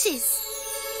in the bushes.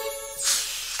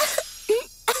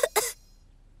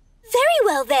 Very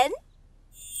well then.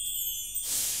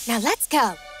 Now let's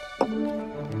go.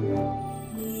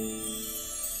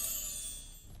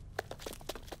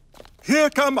 Here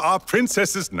come our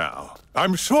princesses now.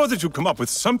 I'm sure that you'll come up with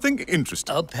something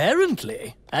interesting.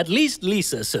 Apparently. At least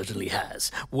Lisa certainly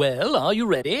has. Well, are you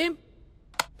ready? We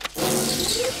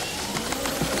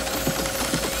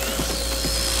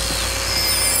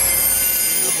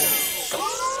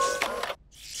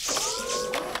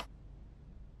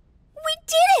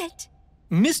did it!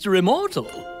 Mr. Immortal.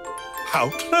 How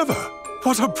clever.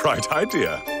 What a bright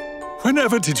idea.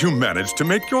 Whenever did you manage to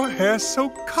make your hair so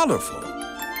colorful?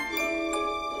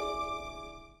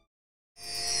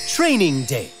 Training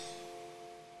day.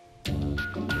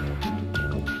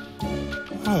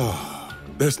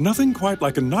 There's nothing quite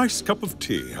like a nice cup of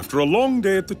tea after a long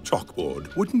day at the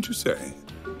chalkboard, wouldn't you say?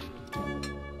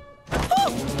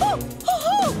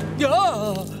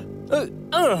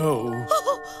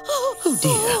 Oh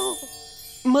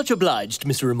dear. Much obliged,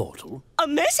 Mr. Immortal. A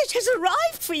message has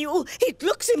arrived for you. It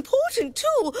looks important,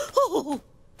 too.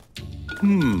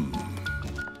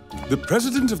 The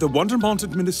president of the Wondermont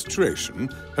administration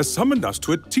has summoned us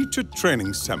to a teacher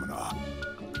training seminar.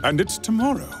 And it's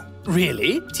tomorrow.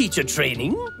 Really? Teacher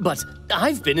training? But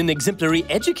I've been an exemplary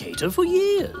educator for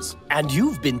years. And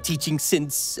you've been teaching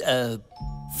since,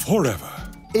 Forever.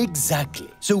 Exactly.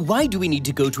 So why do we need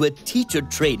to go to a teacher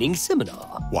training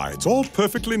seminar? Why, it's all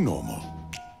perfectly normal.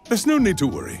 There's no need to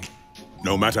worry.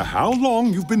 No matter how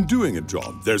long you've been doing a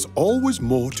job, there's always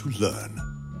more to learn.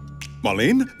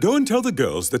 Marlene, go and tell the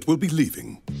girls that we'll be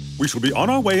leaving. We shall be on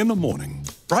our way in the morning,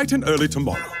 bright and early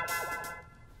tomorrow.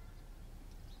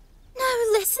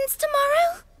 No lessons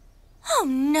tomorrow? Oh,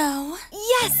 no.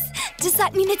 Yes! Does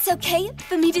that mean it's okay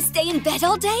for me to stay in bed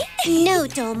all day? No,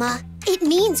 Dorma. It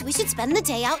means we should spend the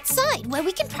day outside where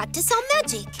we can practice our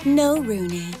magic. No,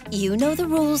 Rooney. You know the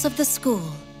rules of the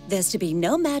school. There's to be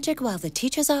no magic while the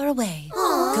teachers are away.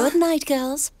 Aww. Good night,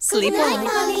 girls. Sleep well. Good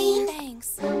night, Marlene.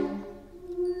 Thanks.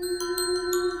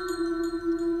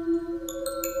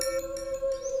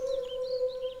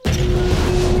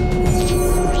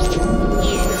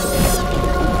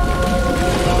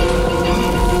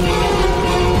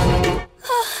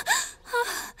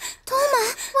 Dorma,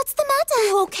 what's the matter?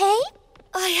 You okay?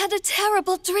 I had a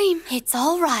terrible dream. It's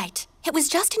all right. It was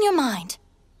just in your mind.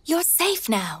 You're safe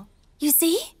now. You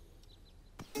see?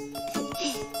 Please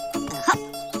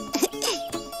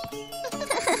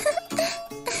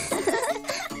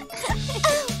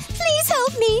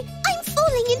help me. I'm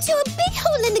falling into a big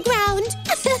hole in the ground.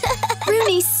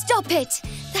 Rooney, stop it.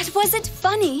 That wasn't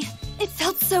funny. It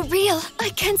felt so real. I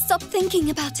can't stop thinking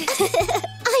about it.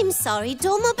 I'm sorry,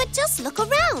 Dorma, but just look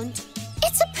around.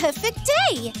 It's a perfect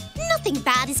day. Nothing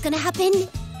bad is gonna happen.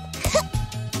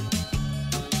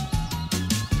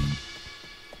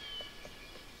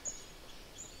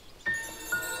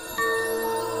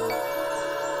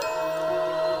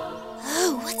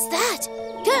 Oh, what's that?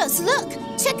 Girls, look!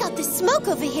 Check out this smoke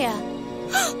over here.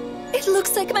 It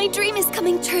looks like my dream is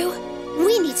coming true.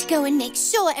 We need to go and make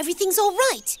sure everything's all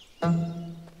right.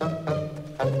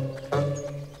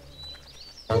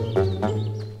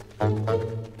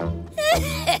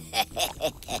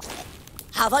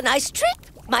 Have a nice trip,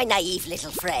 my naive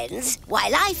little friends,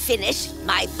 while I finish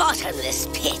my bottomless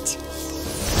pit.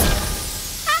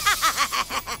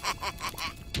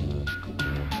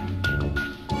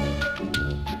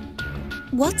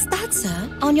 What's that,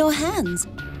 sir? On your hands?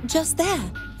 Just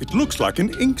there. It looks like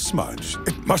an ink smudge.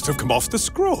 It must have come off the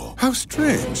scroll. How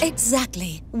strange.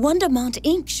 Exactly. Wondermont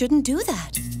ink shouldn't do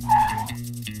that.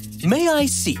 May I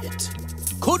see it?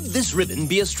 Could this ribbon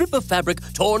be a strip of fabric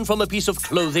torn from a piece of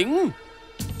clothing?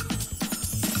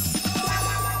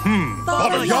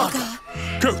 Baba Yaga!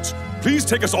 Goats, please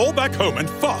take us all back home and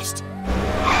fast.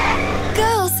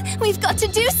 Girls, we've got to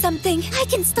do something. I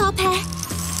can stop her.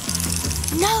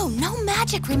 No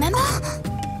magic, remember?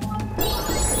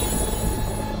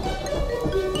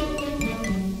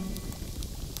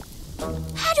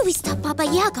 How do we stop Baba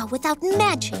Yaga without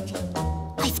magic?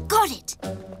 I've got it.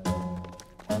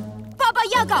 Baba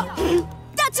Yaga!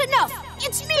 That's enough!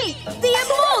 It's me, the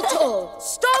Immortal!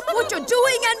 Stop what you're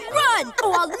doing and run,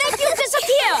 or I'll make you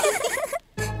disappear!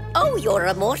 Oh, your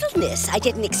immortalness. I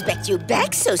didn't expect you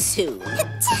back so soon.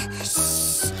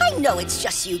 Shh. I know it's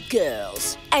just you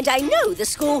girls. And I know the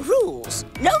school rules.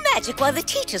 No magic while the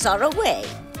teachers are away.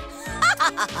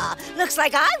 Looks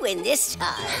like I win this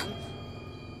time.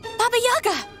 Baba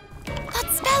Yaga! That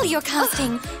spell you're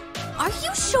casting. Are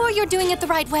you sure you're doing it the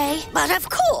right way? But of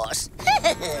course.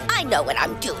 I know what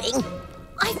I'm doing.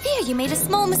 I fear you made a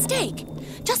small mistake.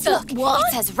 Just look. What?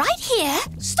 It says right here.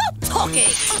 Stop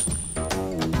talking!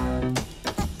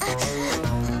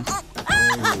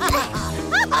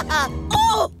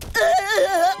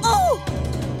 Oh!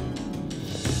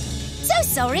 So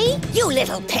sorry. You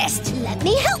little pest! Let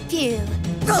me help you.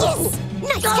 Yes!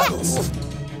 Nice catch.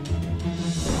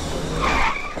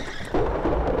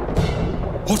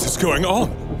 What is going on?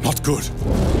 Not good.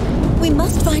 We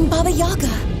must find Baba Yaga.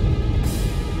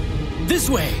 This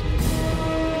way!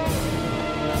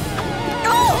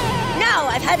 Oh! Now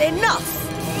I've had enough!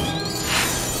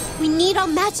 We need our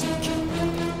magic.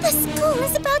 The school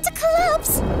is about to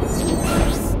collapse.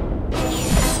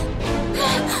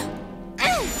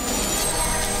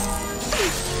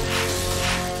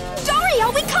 Daria,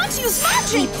 we can't use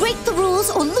magic! We break the rules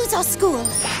or lose our school.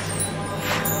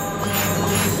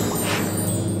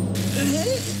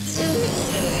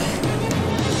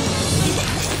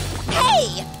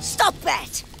 Hey! Stop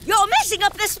that! You're messing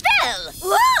up the spell!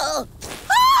 Whoa!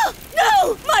 Oh!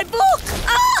 No! My book!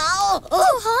 Ow!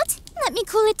 Too hot? Let me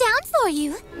cool it down for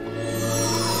you.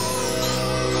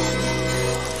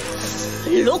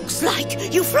 Looks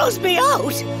like you froze me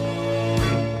out!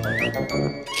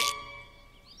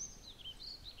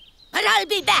 But I'll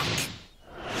be back!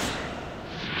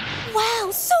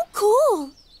 Wow, so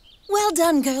cool. Well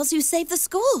done, girls. You saved the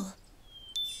school.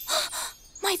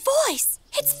 My voice!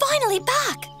 It's finally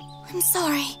back! I'm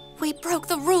sorry. We broke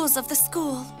the rules of the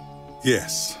school.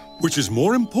 Yes, which is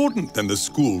more important than the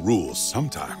school rules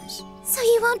sometimes. So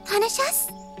you won't punish us?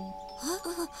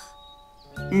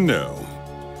 No.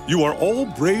 You are all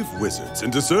brave wizards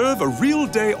and deserve a real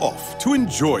day off to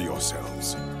enjoy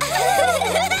yourselves.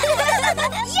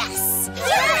 Yes!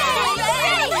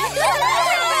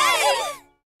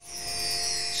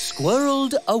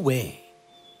 Squirreled Away.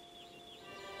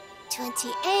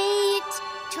 28,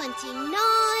 29,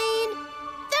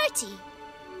 30.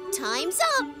 Time's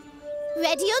up.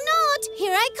 Ready or not,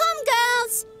 here I come,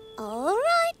 girls. All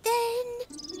right, then.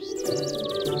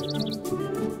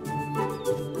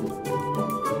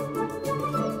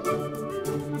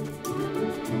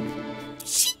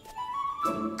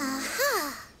 Aha.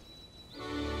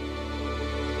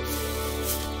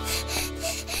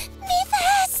 Me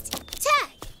first.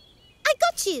 Tag. I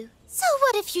got you. So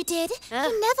what if you did?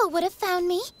 You never would have found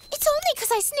me. It's only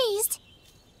because I sneezed.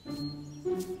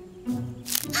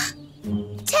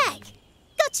 Tag!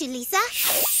 Got you, Lisa.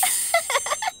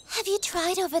 Have you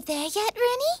tried over there yet,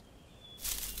 Rooney?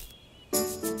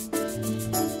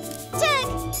 Tag!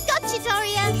 Got you,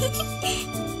 Daria.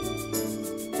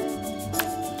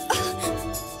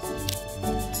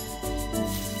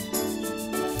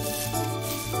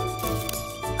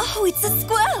 Oh, it's a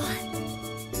squirrel.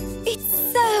 It's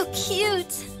so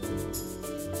cute.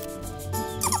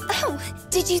 Oh,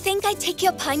 did you think I'd take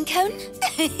your pine cone?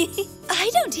 I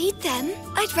don't eat them.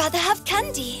 I'd rather have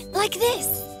candy, like this.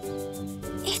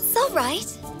 It's all right.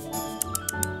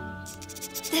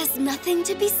 There's nothing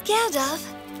to be scared of.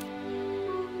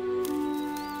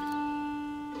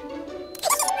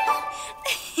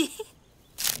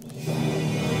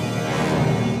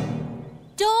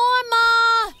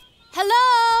 Dorma! Hello?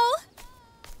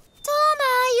 Dorma,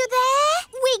 are you there?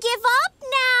 We give up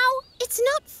now. It's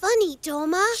not funny,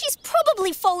 Dorma. She's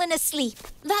probably fallen asleep.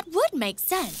 That would make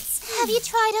sense. Have you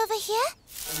tried over here?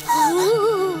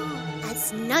 Ooh.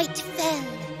 As night fell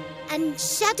and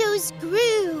shadows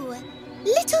grew,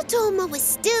 little Dorma was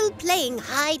still playing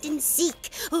hide and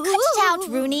seek. Ooh. Cut it out,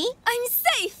 Rooney. I'm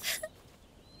safe.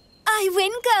 I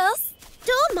win, girls.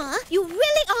 Dorma, you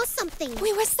really are something.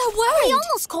 We were so worried. We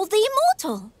almost called the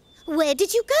Immortal. Where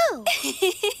did you go?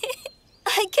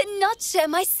 I cannot share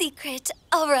my secret,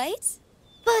 all right?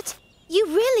 But you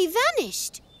really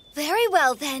vanished. Very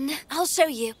well, then. I'll show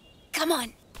you. Come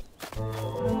on.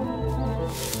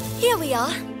 Here we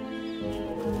are.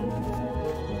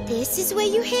 This is where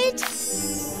you hid?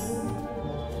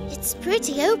 It's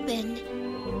pretty open.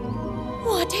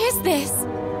 What is this?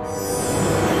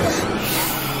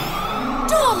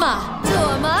 Dorma!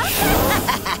 Dorma?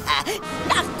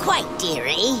 Not quite,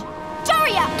 dearie.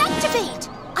 Daria, activate!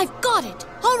 I've got it.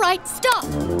 All right, stop.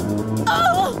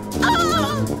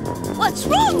 What's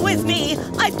wrong with me?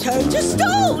 I've turned to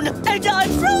stone, and I'm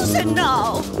frozen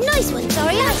now. Nice one,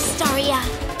 Daria. Nice, Daria.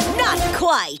 Not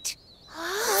quite.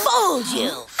 Fooled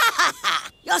you.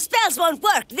 Your spells won't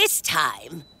work this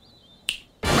time.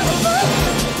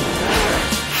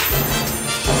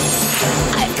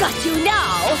 I've got you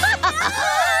now.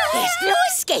 There's no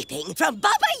escaping from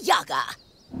Baba Yaga.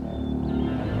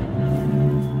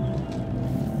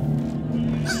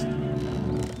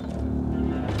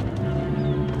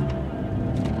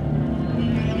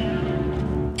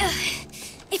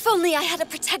 If only I had a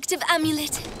protective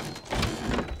amulet.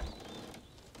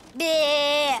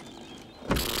 Bleh.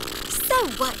 So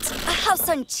what? A house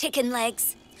on chicken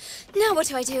legs. Now what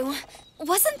do I do?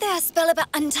 Wasn't there a spell about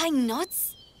untying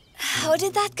knots? How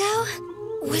did that go?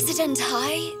 Was it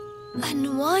untie?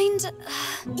 Unwind?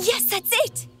 Yes, that's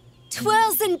it!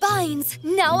 Twirls and binds.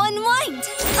 Now unwind.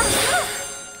 Aha!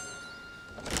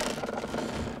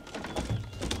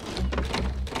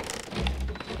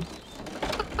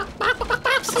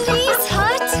 Please,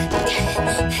 Hut.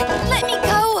 Let me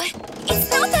go. It's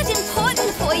not that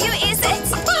important for you, is it?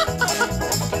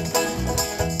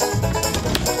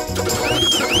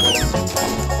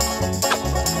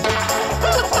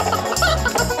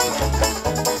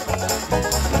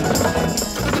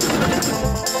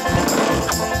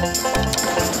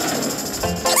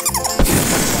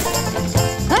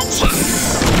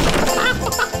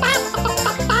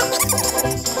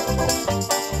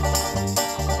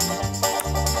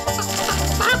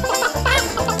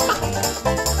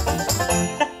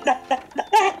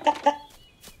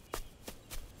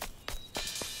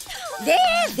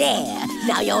 There.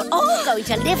 Now you're all going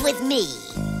to live with me.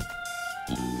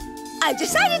 I've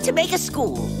decided to make a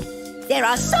school. There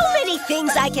are so many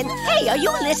things I can... Hey, are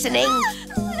you listening?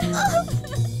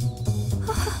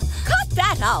 Cut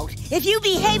that out. If you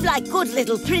behave like good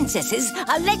little princesses,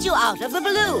 I'll let you out of the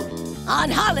balloon. On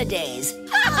holidays.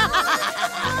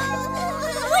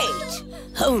 Wait.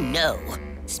 Oh, no.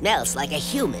 Smells like a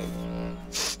human.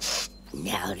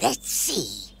 Now, let's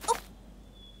see.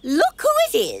 Look who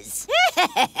it is.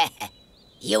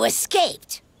 You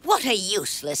escaped. What a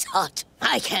useless hut.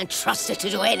 I can't trust it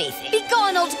to do anything. Be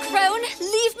gone, old crone.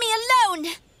 Leave me alone.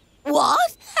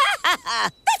 What?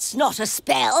 That's not a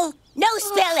spell. No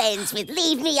spell ends with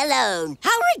leave me alone.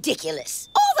 How ridiculous.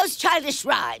 All those childish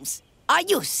rhymes are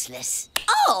useless.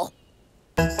 Oh.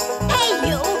 Hey,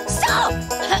 you. Stop.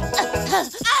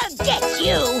 I'll get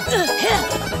you.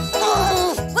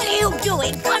 What are you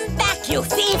doing? Come back, you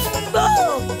thief.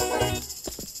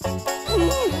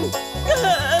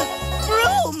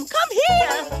 Broom, come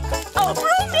here! Oh,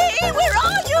 Broomy, where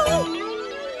are you?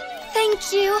 Thank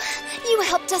you. You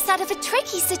helped us out of a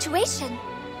tricky situation.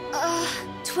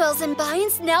 Twirls and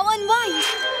binds, now unwind.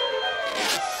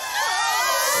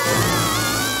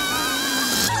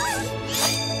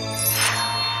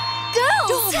 Girls!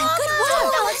 Good work!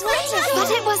 That was wonderful.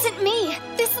 But it wasn't me.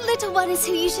 This little one is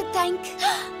who you should thank.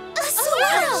 A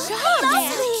squirrel!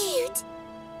 Cute!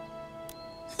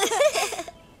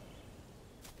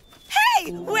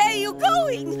 Hey, where are you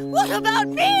going? What about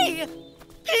me?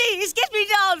 Please get me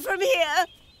down from here.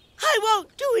 I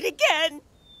won't do it again.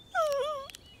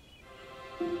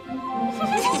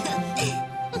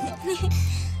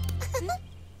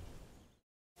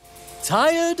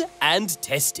 Tired and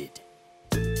tested.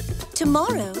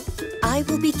 Tomorrow, I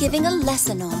will be giving a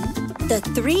lesson on the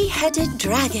three-headed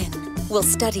dragon. We'll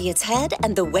study its head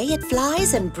and the way it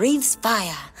flies and breathes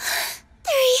fire.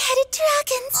 Three-headed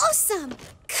dragons! Awesome!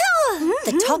 Cool!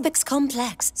 The topic's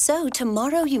complex, so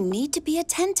tomorrow you need to be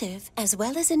attentive as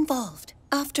well as involved.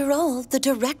 After all, the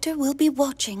director will be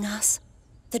watching us.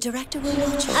 The director will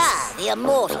watch us. Ah, the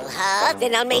Immortal, huh?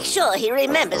 Then I'll make sure he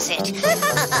remembers it.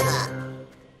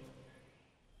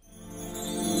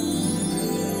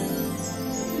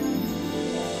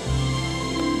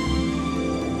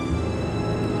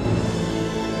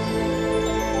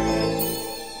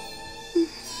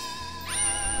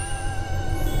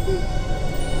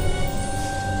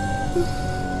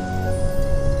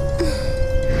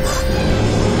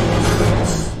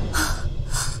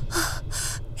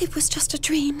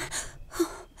 dream.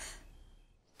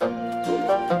 The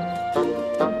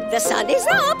sun is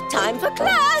up. Time for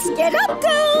class. Get up,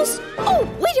 girls. Oh,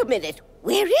 wait a minute.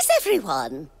 Where is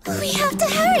everyone? We have to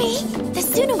hurry. The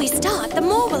sooner we start, the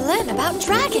more we'll learn about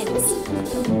dragons.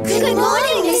 Good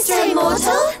morning, Mr.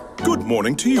 Immortal. Good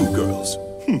morning to you, girls.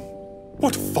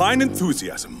 What fine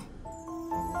enthusiasm.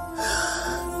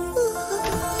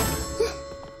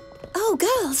 Oh,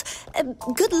 girls,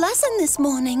 good lesson this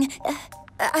morning.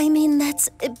 Let's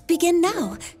begin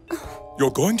now. You're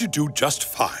going to do just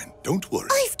fine. Don't worry.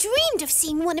 I've dreamed of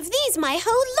seeing one of these my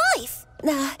whole life.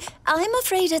 I'm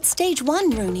afraid at stage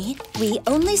 1, Rooney, we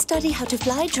only study how to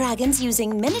fly dragons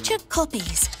using miniature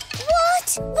copies.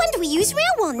 What? When do we use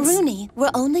real ones? Rooney, we're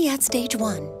only at stage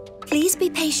 1. Please be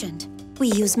patient.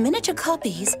 We use miniature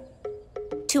copies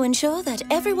to ensure that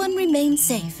everyone remains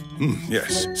safe.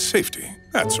 Yes, safety.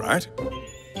 That's right.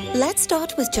 Let's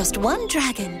start with just 1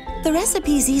 dragon. The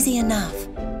recipe's easy enough.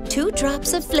 2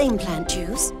 drops of flame plant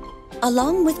juice,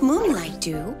 along with moonlight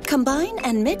dew, combine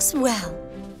and mix well.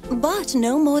 But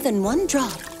no more than 1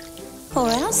 drop, or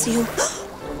else you...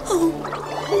 Oh,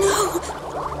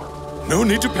 no! No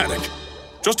need to panic.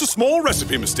 Just a small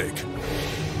recipe mistake.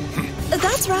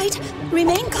 That's right.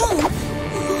 Remain calm.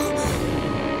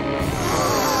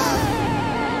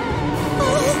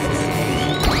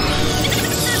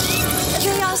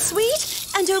 They are sweet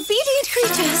and obedient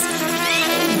creatures.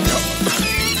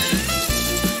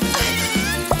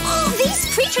 These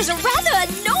creatures are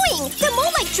rather annoying. They're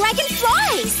more like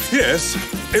dragonflies. Yes,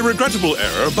 a regrettable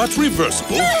error, but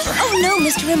reversible. Oh no,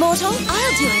 Mr. Immortal.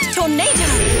 I'll do it. Tornado.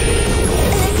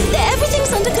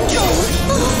 Everything's under control.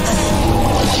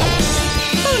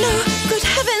 Oh no, good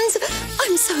heavens.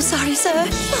 I'm so sorry, sir.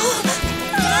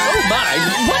 Oh my,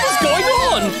 what is going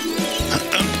on?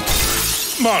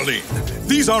 Marlene,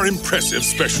 these are impressive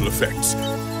special effects.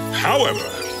 However,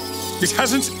 it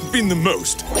hasn't been the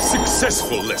most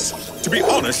successful lesson. To be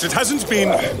honest, it hasn't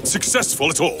been successful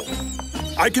at all.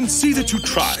 I can see that you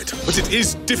tried, but it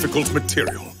is difficult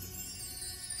material.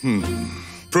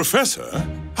 Professor,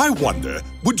 I wonder,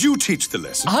 would you teach the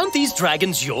lesson? Aren't these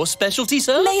dragons your specialty,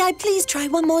 sir? May I please try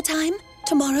one more time?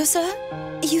 Tomorrow, sir?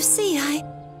 You see, I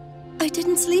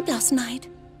didn't sleep last night.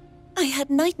 I had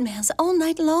nightmares all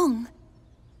night long.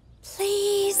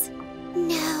 Please?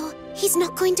 No, he's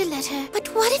not going to let her. But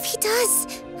what if he does,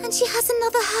 and she has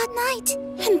another hard night?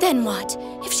 And then what?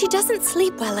 If she doesn't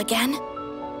sleep well again,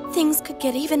 things could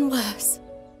get even worse.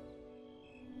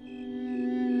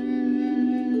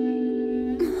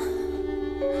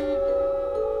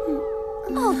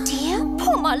 Oh dear,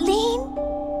 poor Marlene.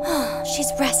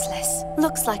 She's restless.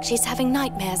 Looks like she's having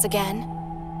nightmares again.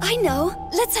 I know.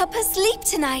 Let's help her sleep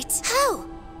tonight. How?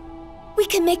 We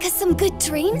can make her some good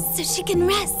dreams so she can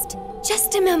rest.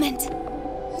 Just a moment.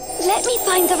 Let me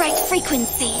find the right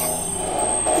frequency.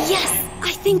 Yes,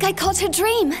 I think I caught her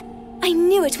dream. I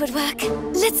knew it would work.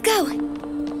 Let's go.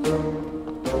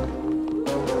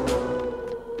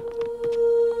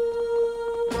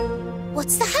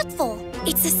 What's the hat for?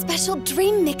 It's a special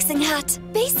dream mixing hat.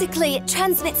 Basically, it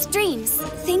transmits dreams.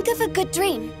 Think of a good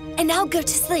dream, and I'll go to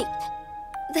sleep.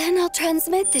 Then I'll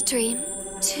transmit the dream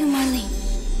to Marlene.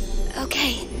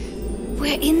 Okay,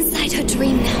 we're inside her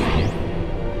dream now.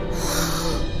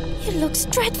 It looks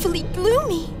dreadfully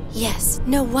gloomy. Yes,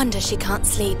 no wonder she can't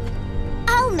sleep.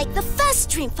 I'll make the first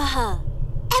dream for her.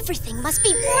 Everything must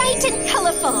be bright and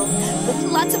colorful, with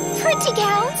lots of pretty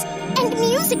gowns and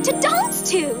music to dance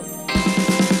to.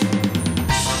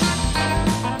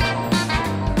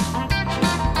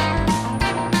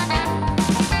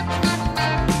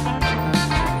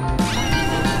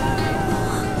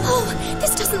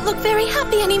 Doesn't look very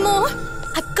happy anymore.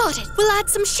 I've got it. We'll add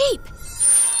some sheep.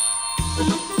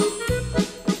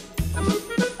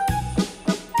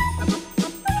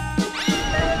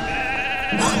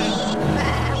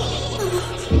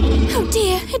 Oh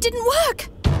dear, it didn't work.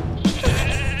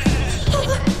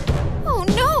 Oh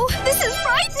no, this is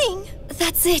frightening.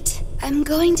 That's it. I'm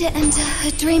going to enter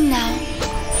her dream now.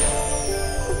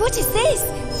 What is this?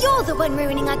 You're the one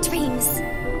ruining our dreams.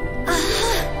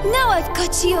 Now I've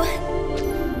got you.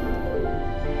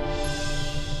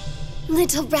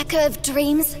 Little wrecker of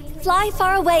dreams, fly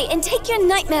far away and take your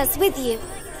nightmares with you.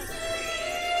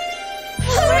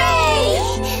 Hooray!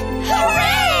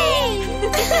 Hooray!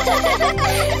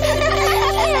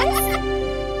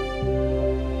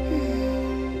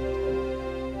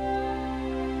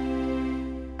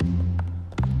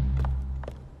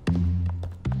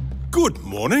 Good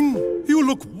morning. You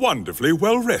look wonderfully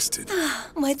well rested.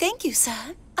 Why, thank you,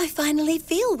 sir. I finally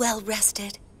feel well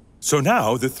rested. So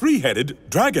now the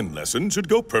 3-headed dragon lesson should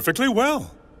go perfectly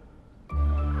well.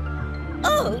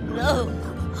 Oh, no.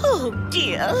 Oh,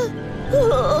 dear.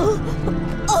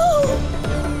 Oh.